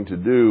you're going to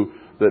do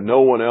that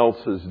no one else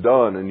has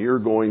done, and you're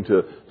going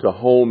to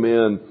home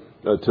in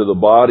to the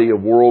body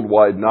of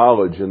worldwide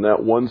knowledge in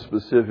that one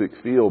specific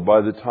field.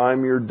 By the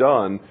time you're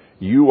done,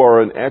 you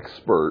are an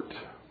expert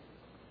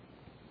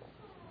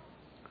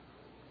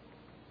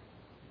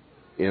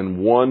in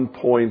one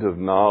point of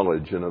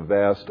knowledge in a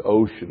vast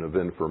ocean of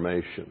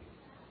information.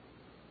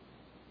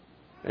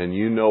 And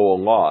you know a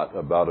lot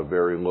about a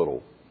very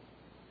little.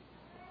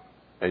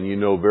 And you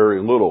know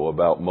very little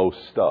about most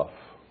stuff.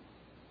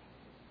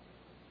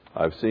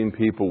 I've seen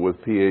people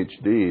with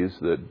PhDs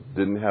that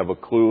didn't have a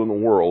clue in the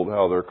world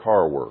how their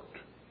car worked.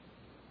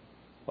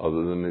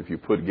 Other than if you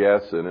put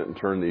gas in it and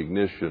turn the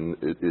ignition,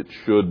 it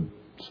should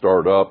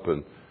start up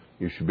and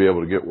you should be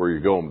able to get where you're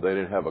going. But they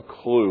didn't have a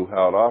clue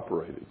how it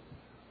operated.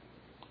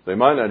 They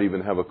might not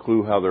even have a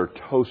clue how their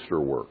toaster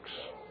works,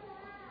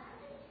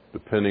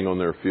 depending on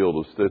their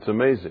field. It's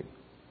amazing.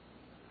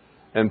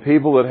 And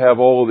people that have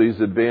all of these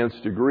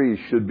advanced degrees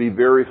should be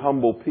very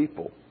humble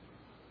people.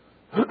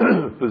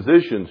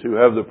 Physicians who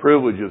have the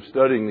privilege of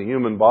studying the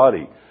human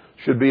body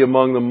should be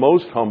among the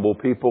most humble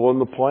people on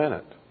the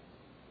planet.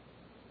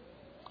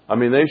 I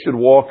mean, they should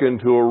walk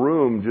into a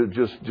room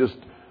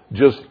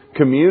just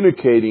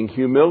communicating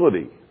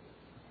humility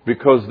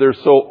because they're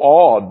so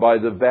awed by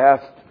the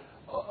vast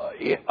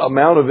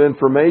amount of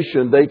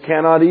information they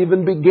cannot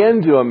even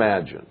begin to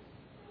imagine.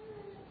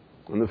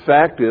 And the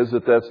fact is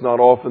that that's not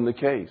often the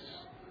case.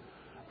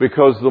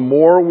 Because the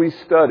more we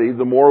study,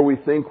 the more we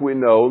think we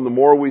know, and the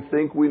more we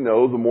think we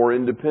know, the more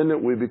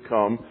independent we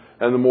become,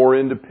 and the more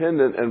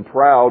independent and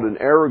proud and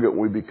arrogant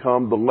we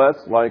become, the less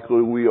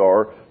likely we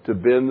are to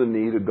bend the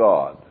knee to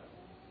God.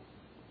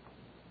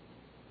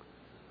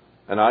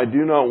 And I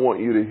do not want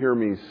you to hear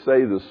me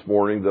say this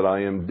morning that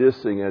I am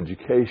dissing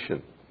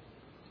education.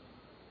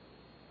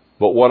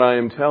 But what I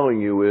am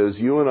telling you is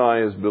you and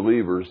I as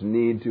believers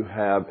need to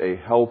have a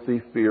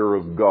healthy fear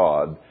of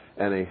God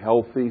and a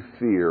healthy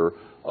fear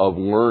of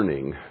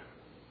learning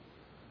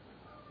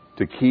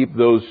to keep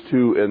those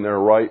two in their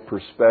right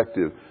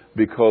perspective.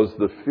 because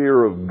the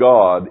fear of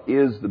God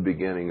is the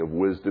beginning of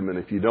wisdom. And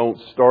if you don't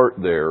start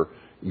there,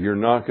 you're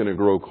not going to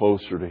grow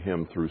closer to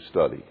Him through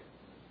study.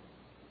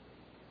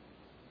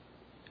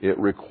 It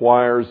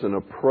requires an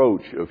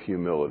approach of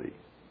humility.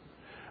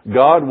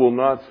 God will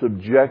not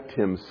subject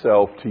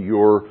Himself to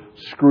your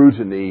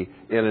scrutiny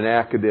in an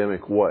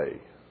academic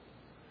way.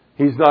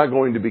 He's not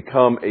going to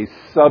become a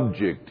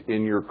subject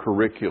in your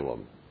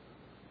curriculum.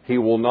 He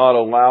will not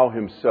allow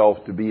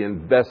Himself to be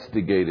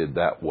investigated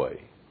that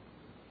way,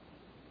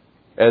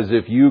 as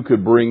if you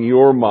could bring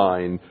your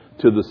mind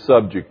to the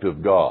subject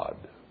of God.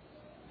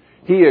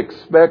 He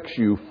expects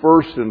you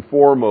first and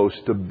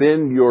foremost to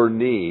bend your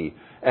knee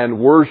and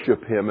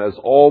worship Him as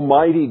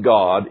Almighty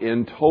God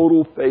in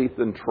total faith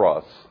and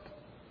trust,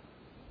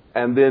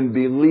 and then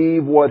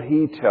believe what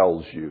He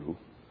tells you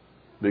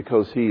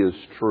because He is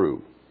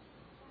true.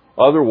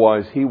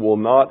 Otherwise, He will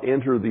not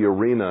enter the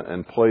arena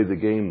and play the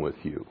game with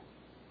you.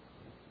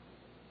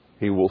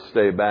 He will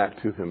stay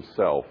back to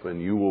Himself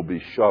and you will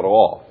be shut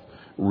off.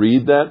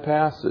 Read that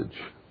passage.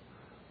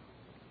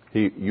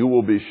 You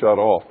will be shut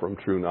off from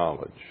true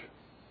knowledge.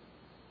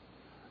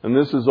 And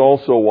this is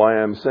also why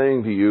I'm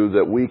saying to you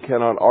that we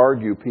cannot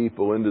argue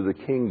people into the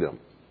kingdom.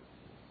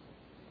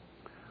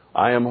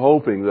 I am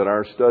hoping that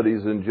our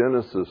studies in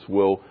Genesis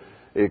will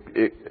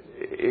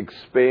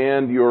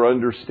expand your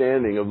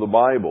understanding of the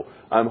Bible.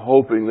 I'm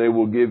hoping they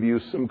will give you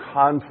some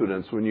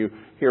confidence when you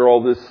hear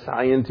all this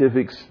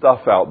scientific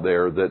stuff out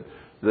there that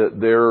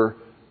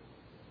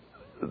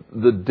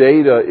the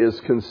data is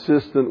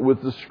consistent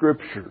with the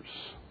Scriptures.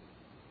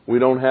 We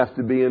don't have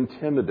to be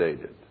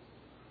intimidated.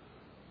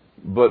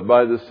 But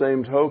by the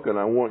same token,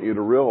 I want you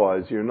to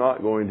realize you're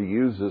not going to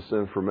use this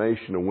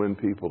information to win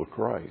people to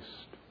Christ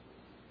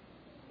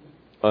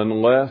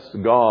unless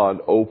God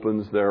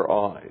opens their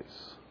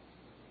eyes.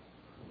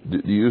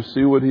 Do you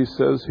see what he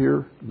says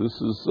here? This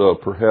is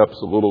perhaps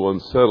a little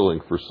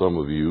unsettling for some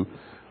of you.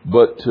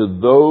 But to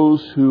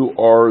those who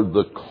are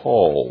the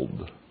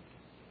called,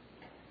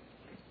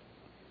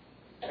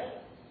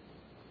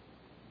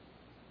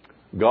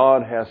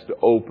 God has to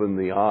open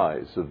the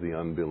eyes of the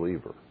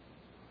unbeliever.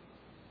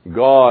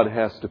 God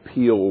has to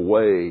peel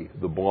away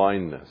the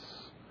blindness.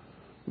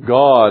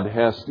 God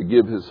has to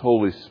give His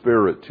Holy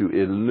Spirit to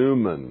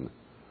illumine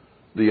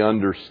the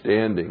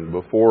understanding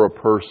before a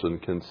person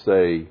can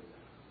say,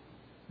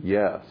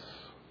 yes,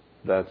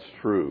 that's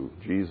true.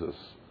 Jesus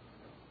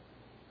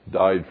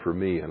died for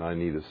me and I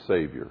need a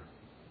Savior.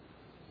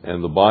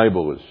 And the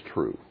Bible is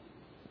true.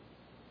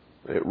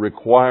 It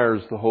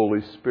requires the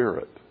Holy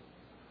Spirit.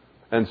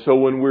 And so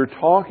when we're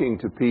talking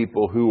to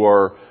people who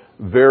are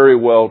very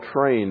well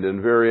trained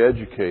and very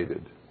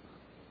educated,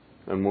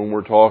 and when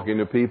we're talking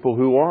to people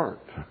who aren't,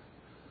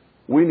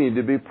 we need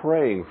to be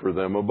praying for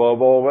them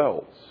above all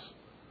else.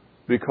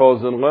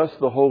 Because unless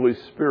the Holy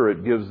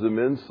Spirit gives them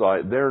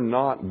insight, they're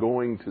not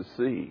going to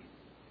see.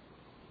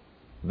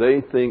 They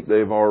think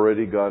they've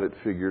already got it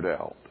figured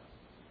out.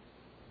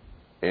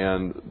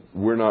 And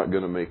we're not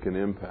going to make an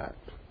impact.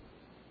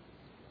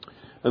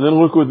 And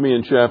then look with me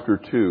in chapter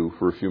 2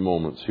 for a few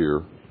moments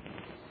here.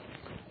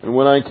 And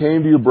when I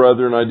came to you,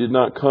 brethren, I did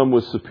not come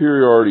with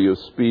superiority of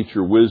speech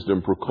or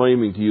wisdom,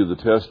 proclaiming to you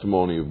the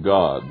testimony of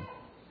God.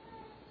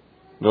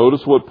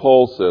 Notice what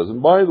Paul says.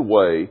 And by the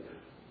way,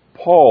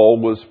 Paul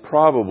was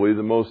probably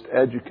the most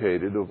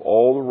educated of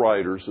all the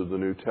writers of the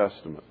New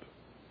Testament.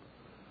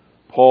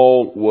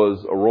 Paul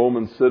was a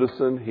Roman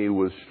citizen. He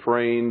was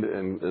trained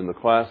in the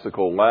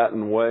classical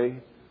Latin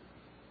way.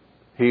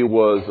 He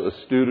was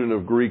a student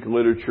of Greek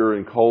literature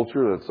and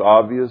culture. That's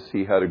obvious.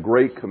 He had a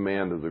great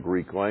command of the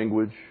Greek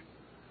language.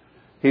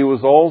 He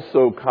was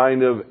also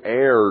kind of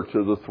heir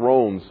to the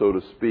throne, so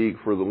to speak,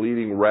 for the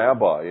leading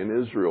rabbi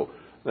in Israel.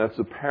 That's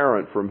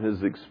apparent from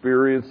his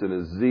experience and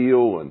his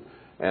zeal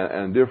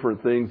and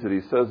different things that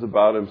he says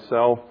about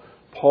himself.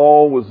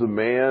 Paul was a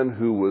man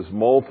who was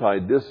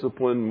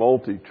multi-disciplined,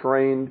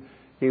 multi-trained.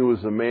 He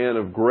was a man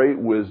of great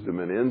wisdom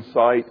and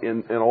insight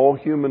in all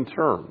human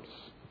terms.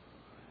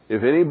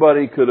 If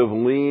anybody could have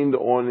leaned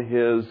on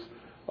his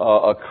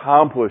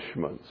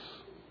accomplishments,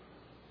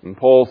 and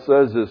Paul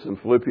says this in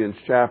Philippians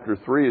chapter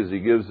 3 as he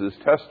gives his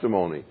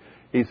testimony.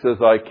 He says,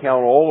 I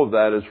count all of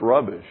that as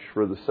rubbish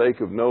for the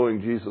sake of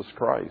knowing Jesus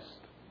Christ.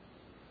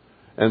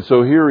 And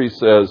so here he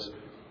says,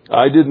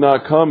 I did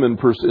not come in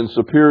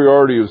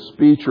superiority of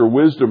speech or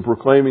wisdom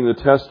proclaiming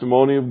the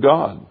testimony of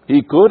God.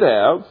 He could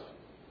have.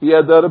 He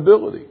had that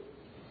ability.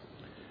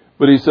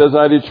 But he says,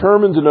 I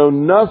determined to know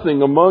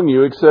nothing among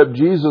you except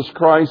Jesus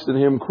Christ and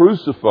Him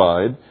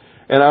crucified,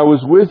 and I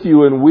was with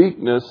you in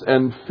weakness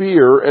and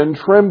fear and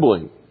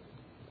trembling.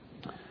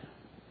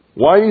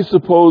 Why do you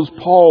suppose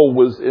Paul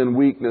was in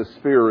weakness,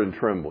 fear, and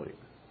trembling?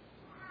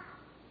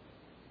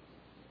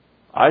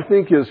 I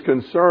think his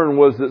concern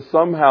was that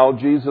somehow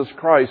Jesus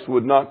Christ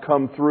would not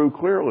come through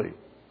clearly.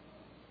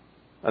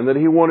 And that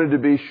he wanted to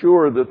be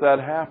sure that that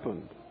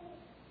happened.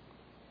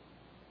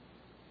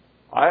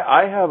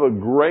 I have a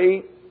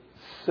great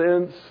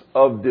sense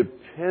of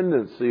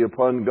dependency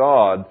upon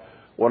God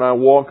when I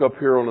walk up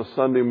here on a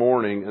Sunday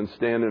morning and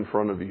stand in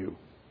front of you.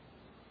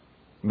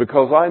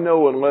 Because I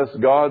know unless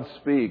God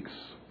speaks,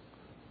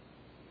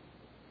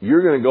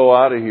 you're going to go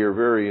out of here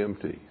very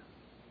empty.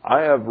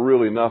 I have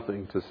really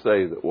nothing to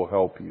say that will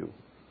help you.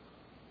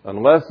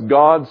 Unless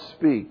God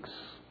speaks.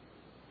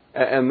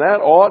 And that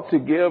ought to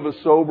give a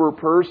sober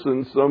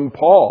person some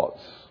pause.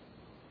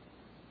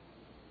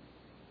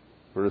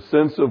 Or a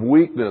sense of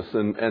weakness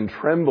and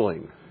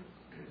trembling.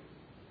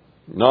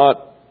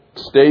 Not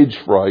stage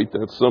fright,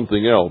 that's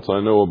something else. I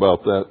know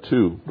about that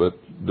too. But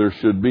there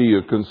should be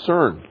a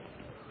concern.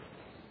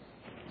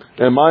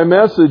 And my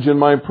message and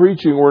my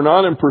preaching were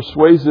not in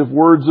persuasive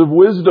words of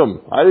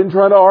wisdom. I didn't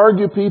try to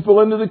argue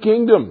people into the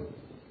kingdom.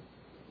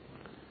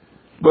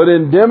 But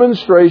in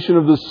demonstration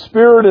of the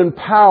Spirit and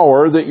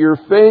power that your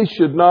faith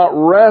should not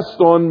rest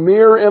on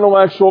mere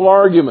intellectual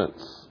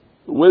arguments,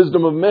 the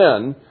wisdom of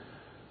men,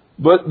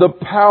 but the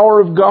power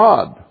of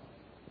God.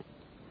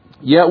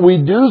 Yet we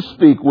do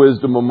speak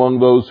wisdom among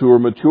those who are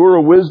mature,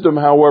 a wisdom,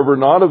 however,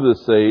 not of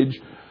this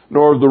age,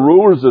 nor of the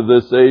rulers of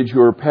this age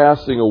who are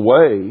passing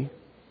away.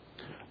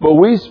 But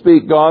we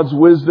speak God's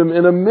wisdom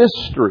in a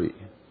mystery,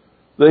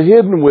 the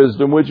hidden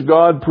wisdom which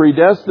God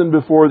predestined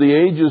before the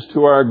ages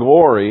to our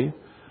glory,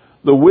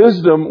 the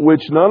wisdom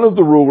which none of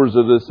the rulers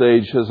of this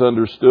age has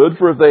understood.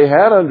 For if they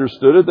had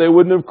understood it, they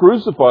wouldn't have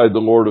crucified the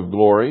Lord of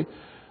glory.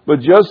 But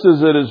just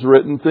as it is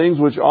written, things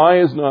which eye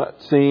has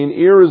not seen,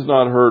 ear has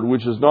not heard,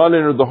 which has not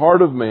entered the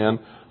heart of man,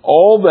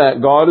 all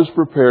that God has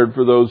prepared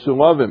for those who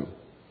love Him.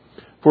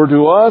 For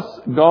to us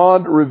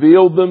God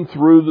revealed them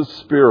through the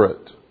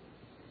Spirit.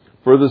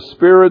 For the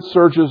Spirit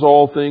searches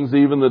all things,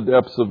 even the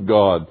depths of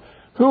God.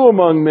 Who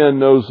among men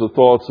knows the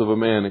thoughts of a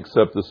man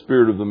except the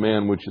spirit of the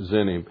man which is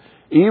in him?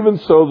 Even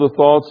so the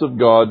thoughts of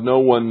God no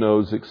one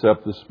knows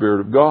except the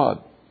Spirit of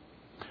God.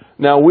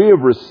 Now we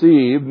have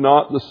received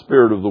not the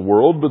spirit of the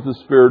world, but the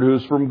Spirit who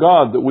is from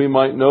God, that we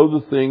might know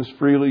the things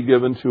freely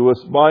given to us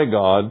by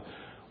God,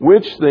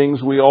 which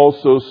things we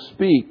also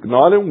speak,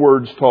 not in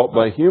words taught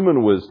by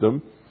human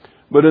wisdom,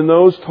 but in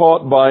those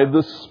taught by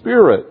the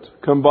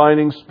Spirit,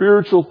 combining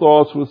spiritual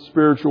thoughts with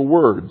spiritual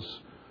words.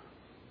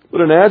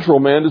 But a natural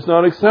man does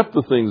not accept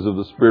the things of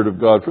the Spirit of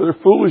God, for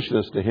they're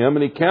foolishness to him,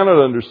 and he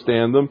cannot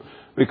understand them,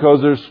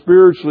 because they're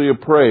spiritually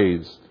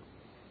appraised.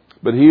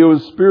 But he who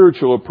is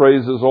spiritual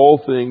appraises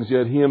all things,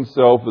 yet he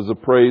himself is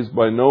appraised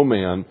by no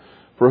man.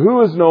 For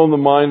who has known the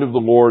mind of the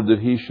Lord that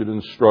he should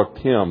instruct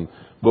him?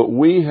 But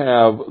we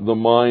have the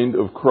mind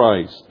of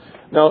Christ.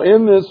 Now,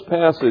 in this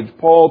passage,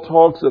 Paul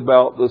talks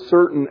about the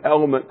certain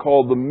element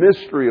called the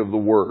mystery of the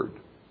Word.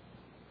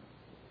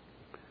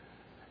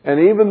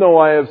 And even though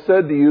I have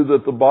said to you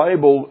that the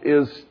Bible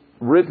is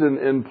written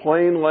in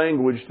plain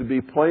language to be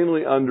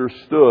plainly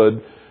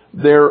understood,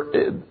 there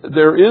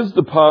is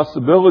the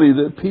possibility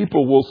that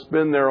people will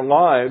spend their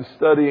lives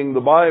studying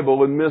the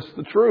Bible and miss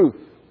the truth.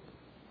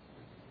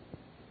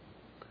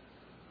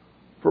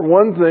 For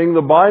one thing,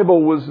 the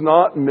Bible was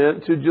not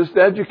meant to just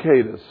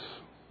educate us.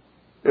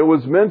 It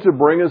was meant to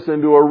bring us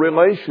into a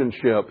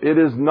relationship. It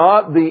is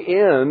not the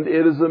end,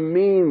 it is a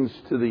means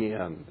to the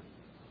end.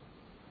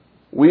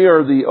 We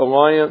are the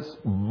Alliance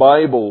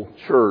Bible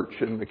Church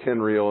in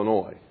McHenry,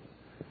 Illinois.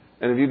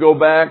 And if you go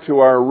back to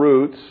our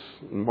roots,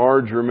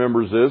 Marge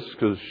remembers this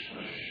because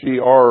she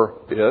are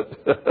it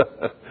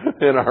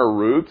in our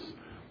roots,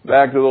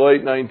 back to the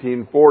late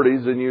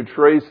 1940s, and you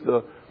trace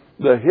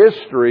the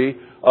history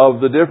of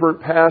the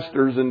different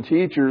pastors and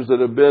teachers that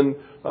have been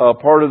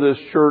part of this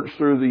church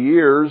through the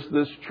years.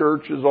 This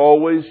church has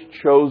always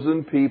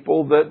chosen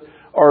people that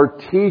are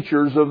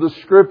teachers of the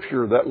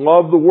Scripture, that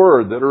love the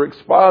Word, that are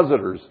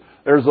expositors.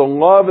 There's a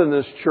love in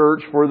this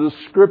church for the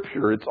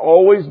Scripture. It's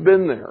always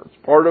been there.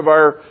 It's part of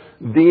our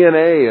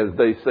DNA, as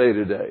they say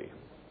today.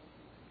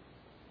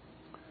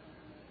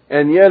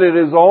 And yet it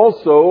is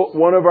also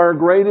one of our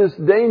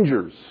greatest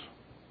dangers.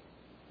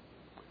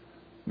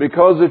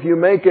 Because if you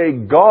make a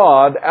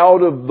God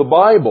out of the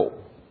Bible,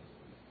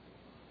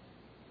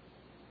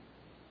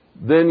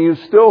 then you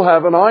still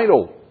have an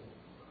idol.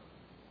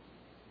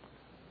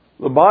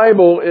 The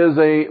Bible is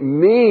a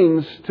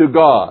means to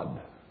God.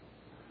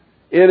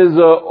 It is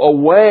a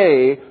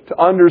way to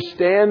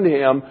understand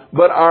Him,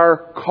 but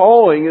our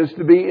calling is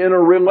to be in a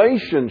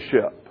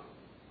relationship.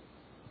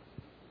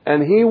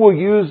 And He will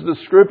use the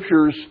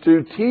Scriptures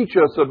to teach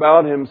us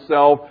about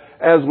Himself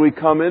as we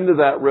come into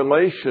that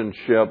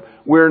relationship.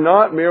 We're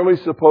not merely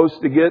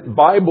supposed to get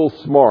Bible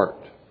smart.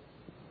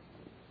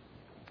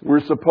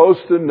 We're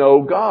supposed to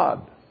know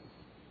God.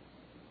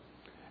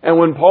 And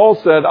when Paul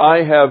said,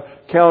 I have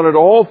counted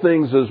all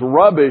things as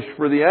rubbish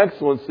for the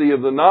excellency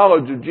of the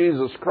knowledge of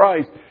Jesus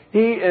Christ,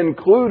 he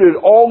included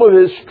all of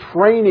his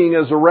training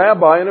as a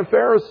rabbi and a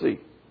Pharisee.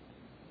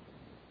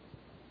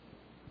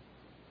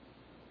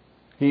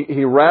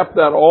 He wrapped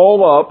that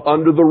all up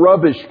under the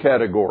rubbish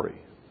category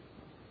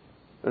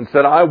and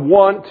said, I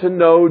want to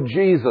know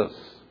Jesus.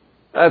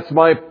 That's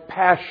my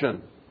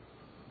passion.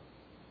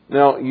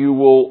 Now, you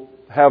will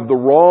have the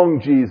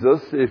wrong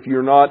Jesus if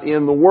you're not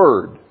in the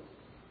Word.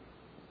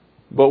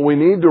 But we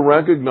need to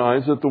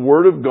recognize that the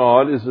Word of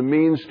God is a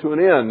means to an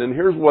end. And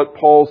here's what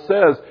Paul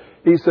says.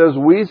 He says,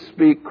 we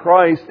speak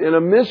Christ in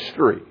a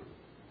mystery.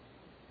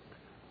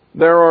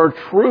 There are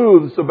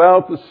truths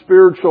about the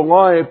spiritual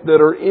life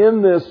that are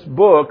in this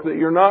book that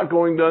you're not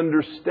going to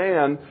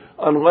understand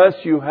unless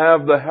you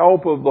have the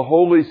help of the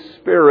Holy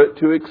Spirit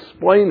to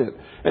explain it.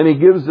 And he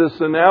gives this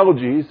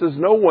analogy. He says,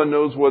 no one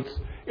knows what's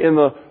in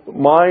the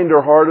mind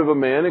or heart of a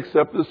man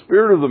except the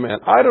spirit of the man.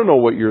 I don't know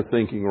what you're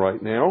thinking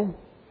right now.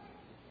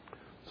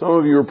 Some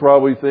of you are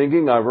probably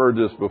thinking, I've heard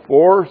this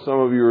before. Some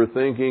of you are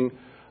thinking,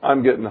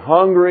 I'm getting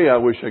hungry. I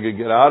wish I could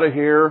get out of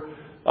here.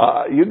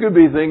 You could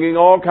be thinking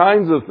all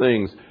kinds of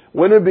things.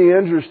 Wouldn't it be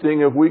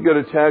interesting if we could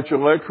attach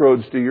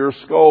electrodes to your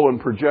skull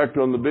and project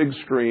on the big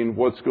screen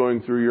what's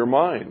going through your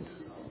mind?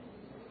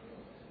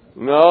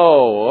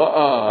 No,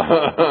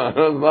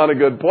 that's not a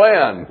good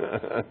plan.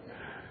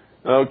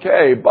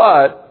 Okay,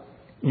 but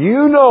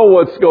you know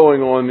what's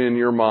going on in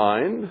your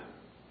mind.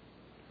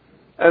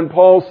 And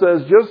Paul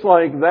says, just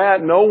like that,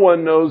 no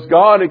one knows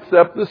God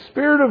except the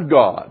Spirit of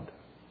God.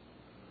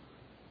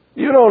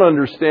 You don't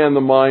understand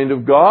the mind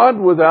of God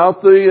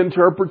without the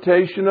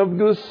interpretation of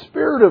the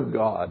Spirit of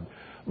God.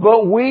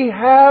 But we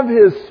have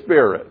His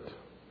Spirit.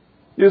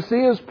 You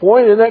see his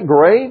point? Isn't that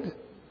great?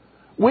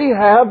 We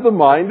have the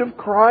mind of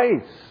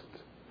Christ.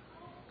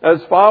 As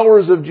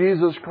followers of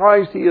Jesus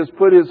Christ, He has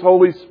put His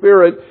Holy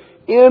Spirit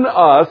in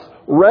us,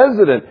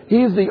 resident.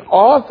 He's the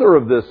author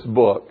of this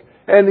book.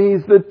 And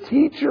He's the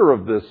teacher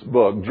of this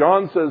book.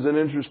 John says an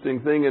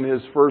interesting thing in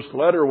his first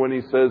letter when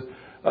he says,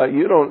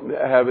 you don't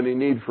have any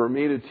need for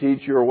me to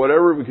teach you or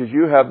whatever because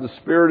you have the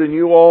Spirit and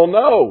you all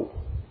know.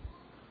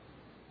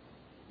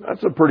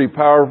 That's a pretty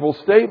powerful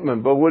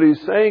statement. But what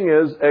he's saying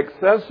is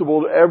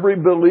accessible to every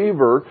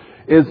believer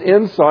is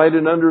insight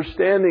and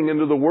understanding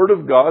into the Word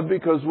of God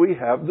because we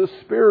have the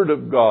Spirit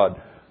of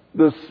God.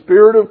 The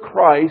Spirit of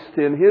Christ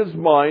in His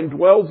mind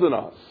dwells in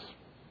us.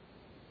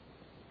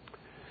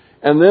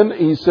 And then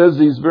he says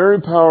these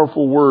very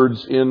powerful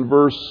words in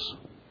verse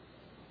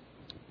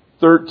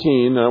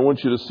 13. I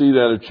want you to see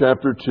that in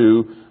chapter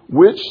 2.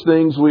 Which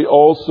things we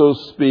also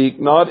speak,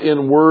 not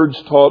in words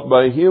taught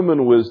by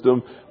human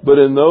wisdom, but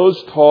in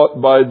those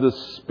taught by the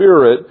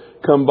Spirit,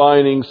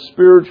 combining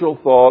spiritual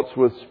thoughts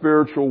with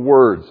spiritual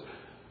words.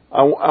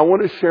 I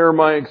want to share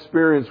my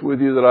experience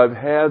with you that I've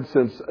had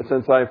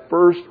since I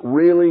first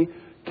really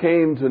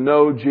came to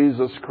know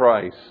Jesus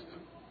Christ.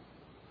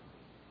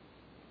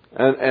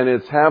 And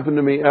it's happened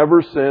to me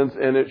ever since,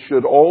 and it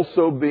should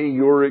also be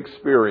your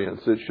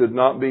experience. It should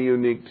not be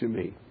unique to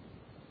me.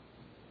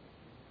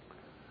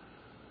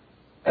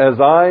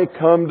 As I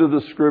come to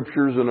the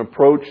Scriptures and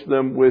approach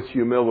them with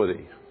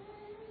humility,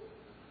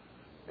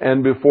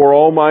 and before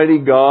Almighty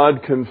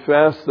God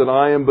confess that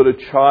I am but a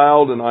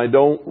child and I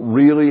don't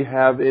really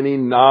have any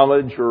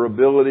knowledge or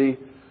ability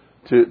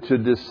to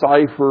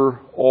decipher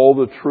all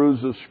the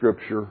truths of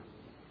Scripture,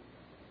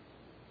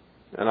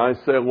 and I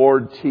say,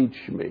 Lord, teach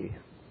me.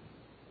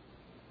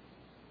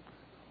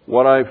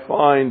 What I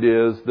find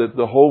is that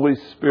the Holy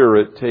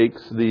Spirit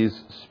takes these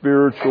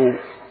spiritual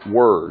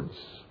words.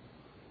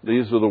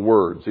 These are the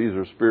words. These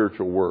are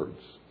spiritual words.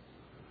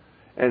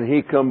 And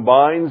He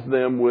combines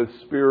them with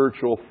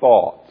spiritual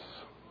thoughts.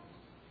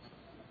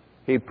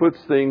 He puts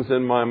things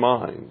in my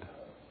mind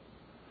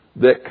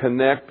that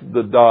connect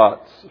the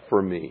dots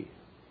for me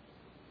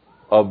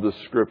of the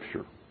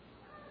Scripture.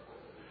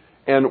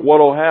 And what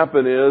will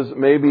happen is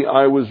maybe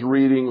I was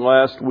reading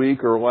last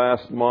week or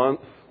last month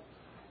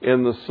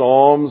in the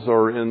Psalms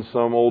or in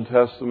some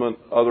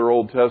other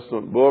Old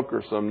Testament book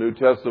or some New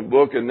Testament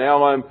book, and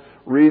now I'm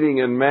reading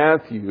in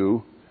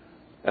Matthew,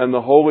 and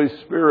the Holy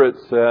Spirit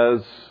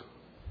says,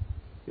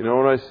 you know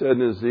what I said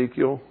in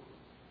Ezekiel?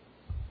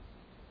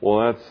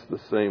 Well, that's the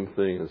same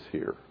thing as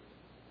here.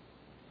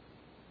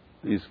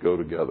 These go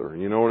together.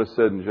 You know what I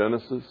said in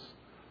Genesis?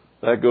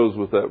 That goes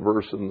with that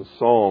verse in the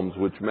Psalms,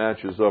 which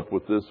matches up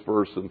with this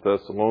verse in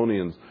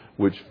Thessalonians,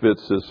 which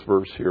fits this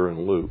verse here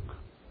in Luke.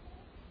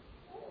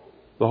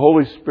 The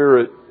Holy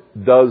Spirit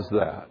does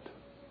that.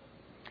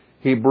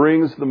 He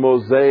brings the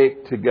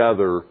mosaic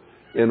together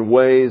in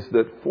ways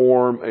that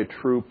form a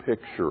true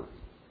picture.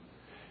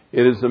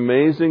 It is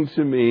amazing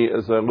to me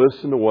as I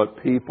listen to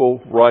what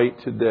people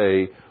write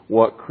today,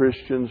 what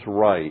Christians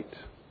write.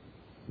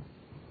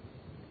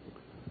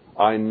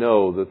 I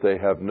know that they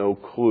have no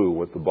clue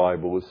what the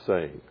Bible is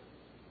saying,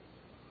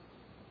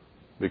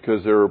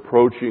 because they're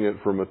approaching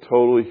it from a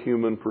totally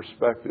human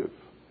perspective.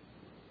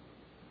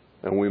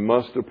 And we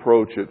must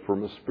approach it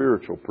from a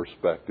spiritual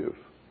perspective.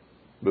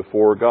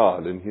 Before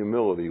God in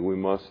humility, we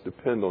must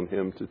depend on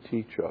Him to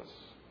teach us.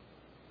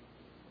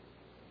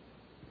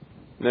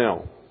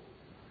 Now,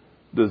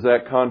 does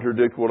that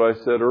contradict what I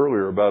said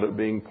earlier about it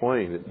being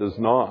plain? It does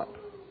not.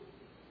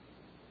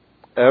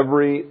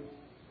 Every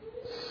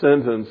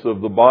sentence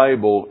of the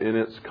Bible in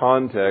its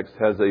context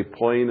has a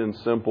plain and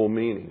simple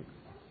meaning.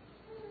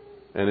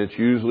 And it's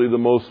usually the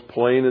most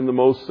plain and the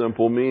most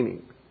simple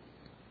meaning.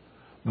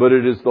 But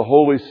it is the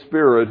Holy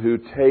Spirit who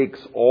takes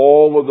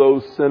all of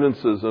those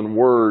sentences and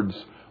words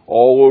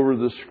all over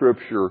the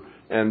Scripture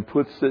and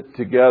puts it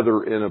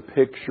together in a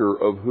picture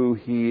of who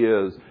He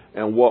is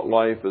and what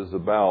life is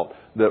about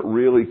that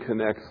really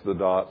connects the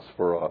dots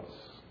for us.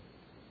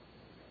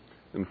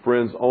 And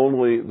friends,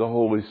 only the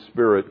Holy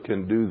Spirit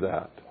can do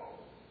that.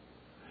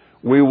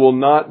 We will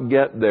not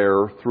get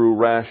there through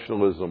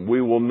rationalism.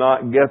 We will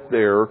not get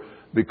there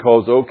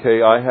because,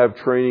 okay, I have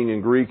training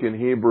in Greek and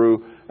Hebrew,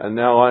 and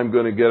now I'm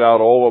going to get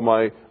out all of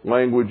my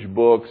language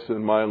books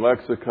and my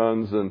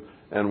lexicons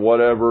and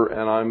whatever,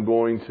 and I'm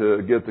going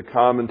to get the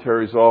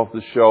commentaries off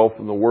the shelf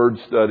and the word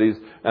studies,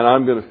 and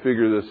I'm going to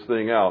figure this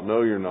thing out.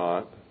 No, you're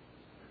not.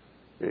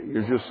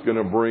 You're just going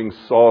to bring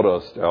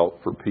sawdust out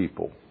for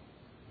people.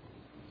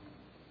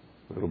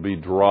 It'll be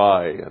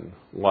dry and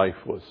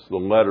lifeless. The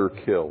letter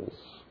kills.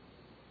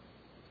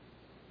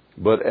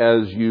 But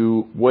as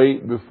you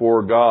wait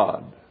before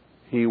God,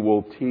 He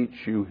will teach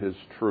you His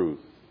truth.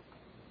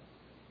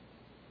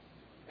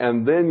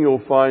 And then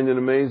you'll find an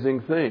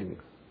amazing thing.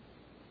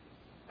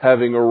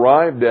 Having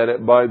arrived at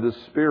it by the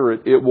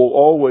Spirit, it will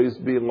always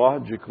be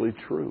logically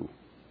true.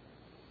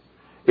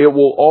 It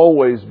will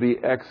always be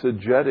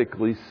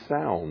exegetically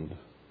sound.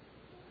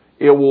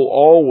 It will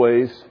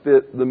always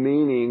fit the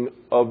meaning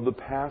of the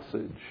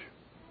passage.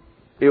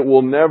 It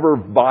will never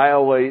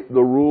violate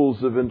the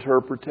rules of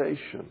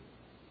interpretation.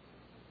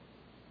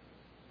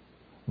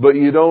 But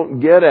you don't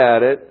get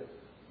at it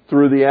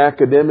through the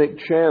academic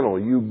channel.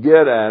 You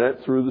get at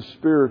it through the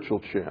spiritual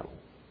channel.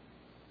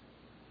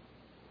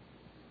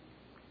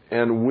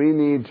 And we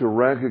need to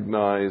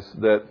recognize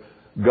that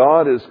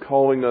God is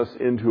calling us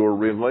into a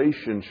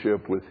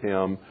relationship with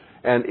Him.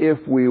 And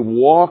if we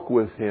walk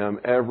with Him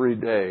every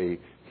day,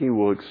 He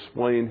will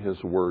explain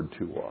His Word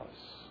to us.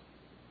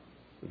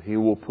 He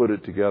will put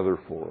it together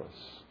for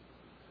us.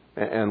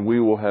 And we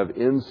will have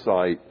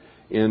insight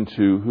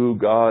into who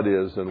God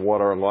is and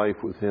what our life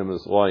with Him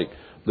is like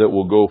that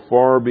will go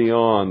far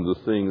beyond the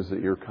things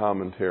that your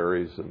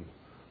commentaries and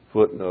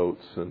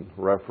footnotes and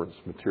reference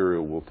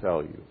material will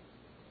tell you.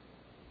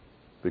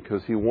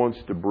 Because He wants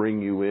to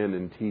bring you in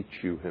and teach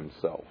you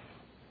Himself.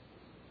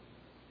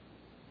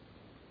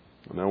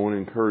 And I want to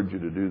encourage you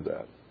to do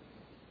that.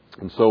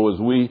 And so as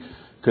we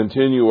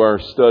continue our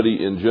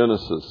study in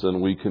Genesis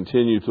and we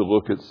continue to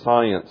look at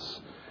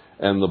science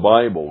and the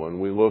Bible, and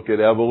we look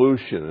at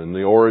evolution and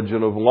the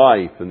origin of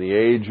life and the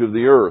age of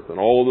the earth and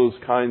all those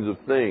kinds of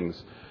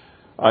things,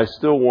 I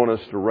still want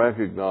us to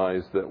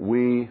recognize that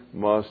we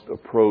must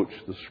approach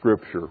the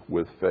Scripture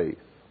with faith.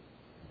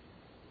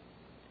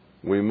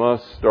 We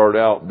must start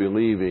out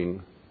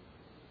believing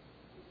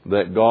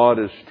that God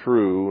is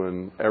true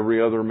and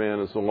every other man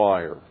is a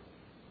liar.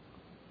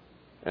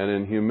 And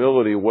in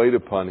humility wait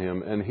upon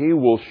Him, and He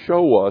will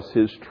show us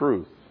His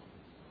truth.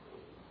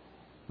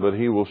 But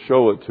He will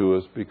show it to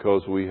us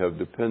because we have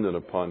depended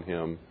upon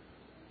Him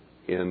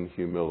in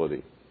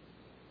humility.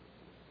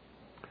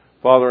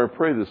 Father, I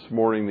pray this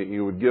morning that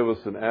You would give us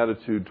an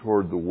attitude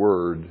toward the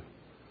Word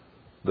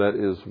that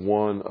is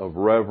one of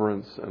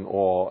reverence and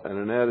awe, and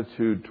an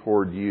attitude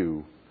toward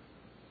You.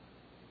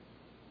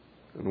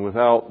 And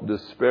without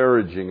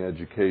disparaging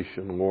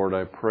education, Lord,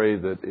 I pray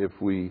that if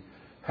we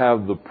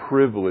have the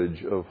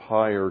privilege of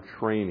higher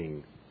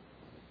training,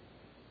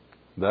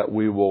 that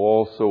we will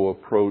also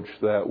approach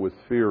that with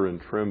fear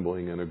and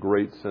trembling and a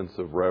great sense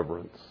of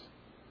reverence.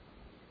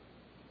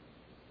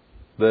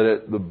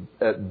 That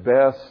at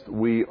best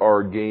we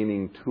are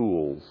gaining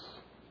tools,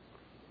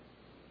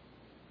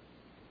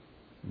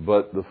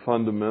 but the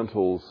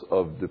fundamentals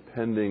of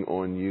depending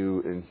on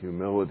You in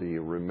humility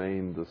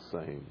remain the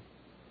same.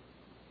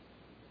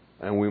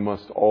 And we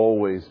must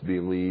always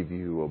believe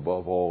You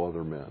above all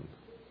other men.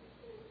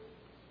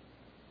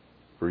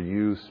 For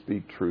You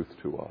speak truth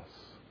to us.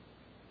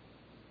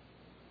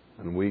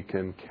 And we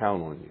can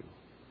count on You.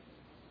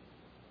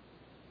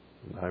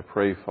 And I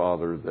pray,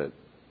 Father, that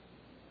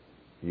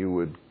You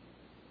would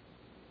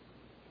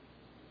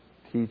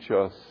teach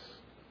us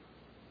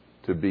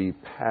to be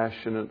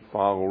passionate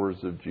followers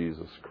of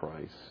Jesus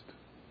Christ,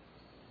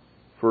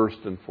 first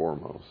and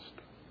foremost,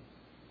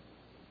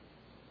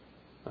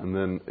 and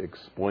then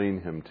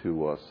explain Him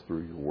to us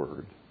through Your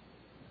Word.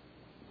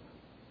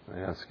 I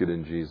ask it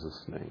in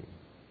Jesus' name.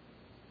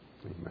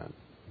 Amen.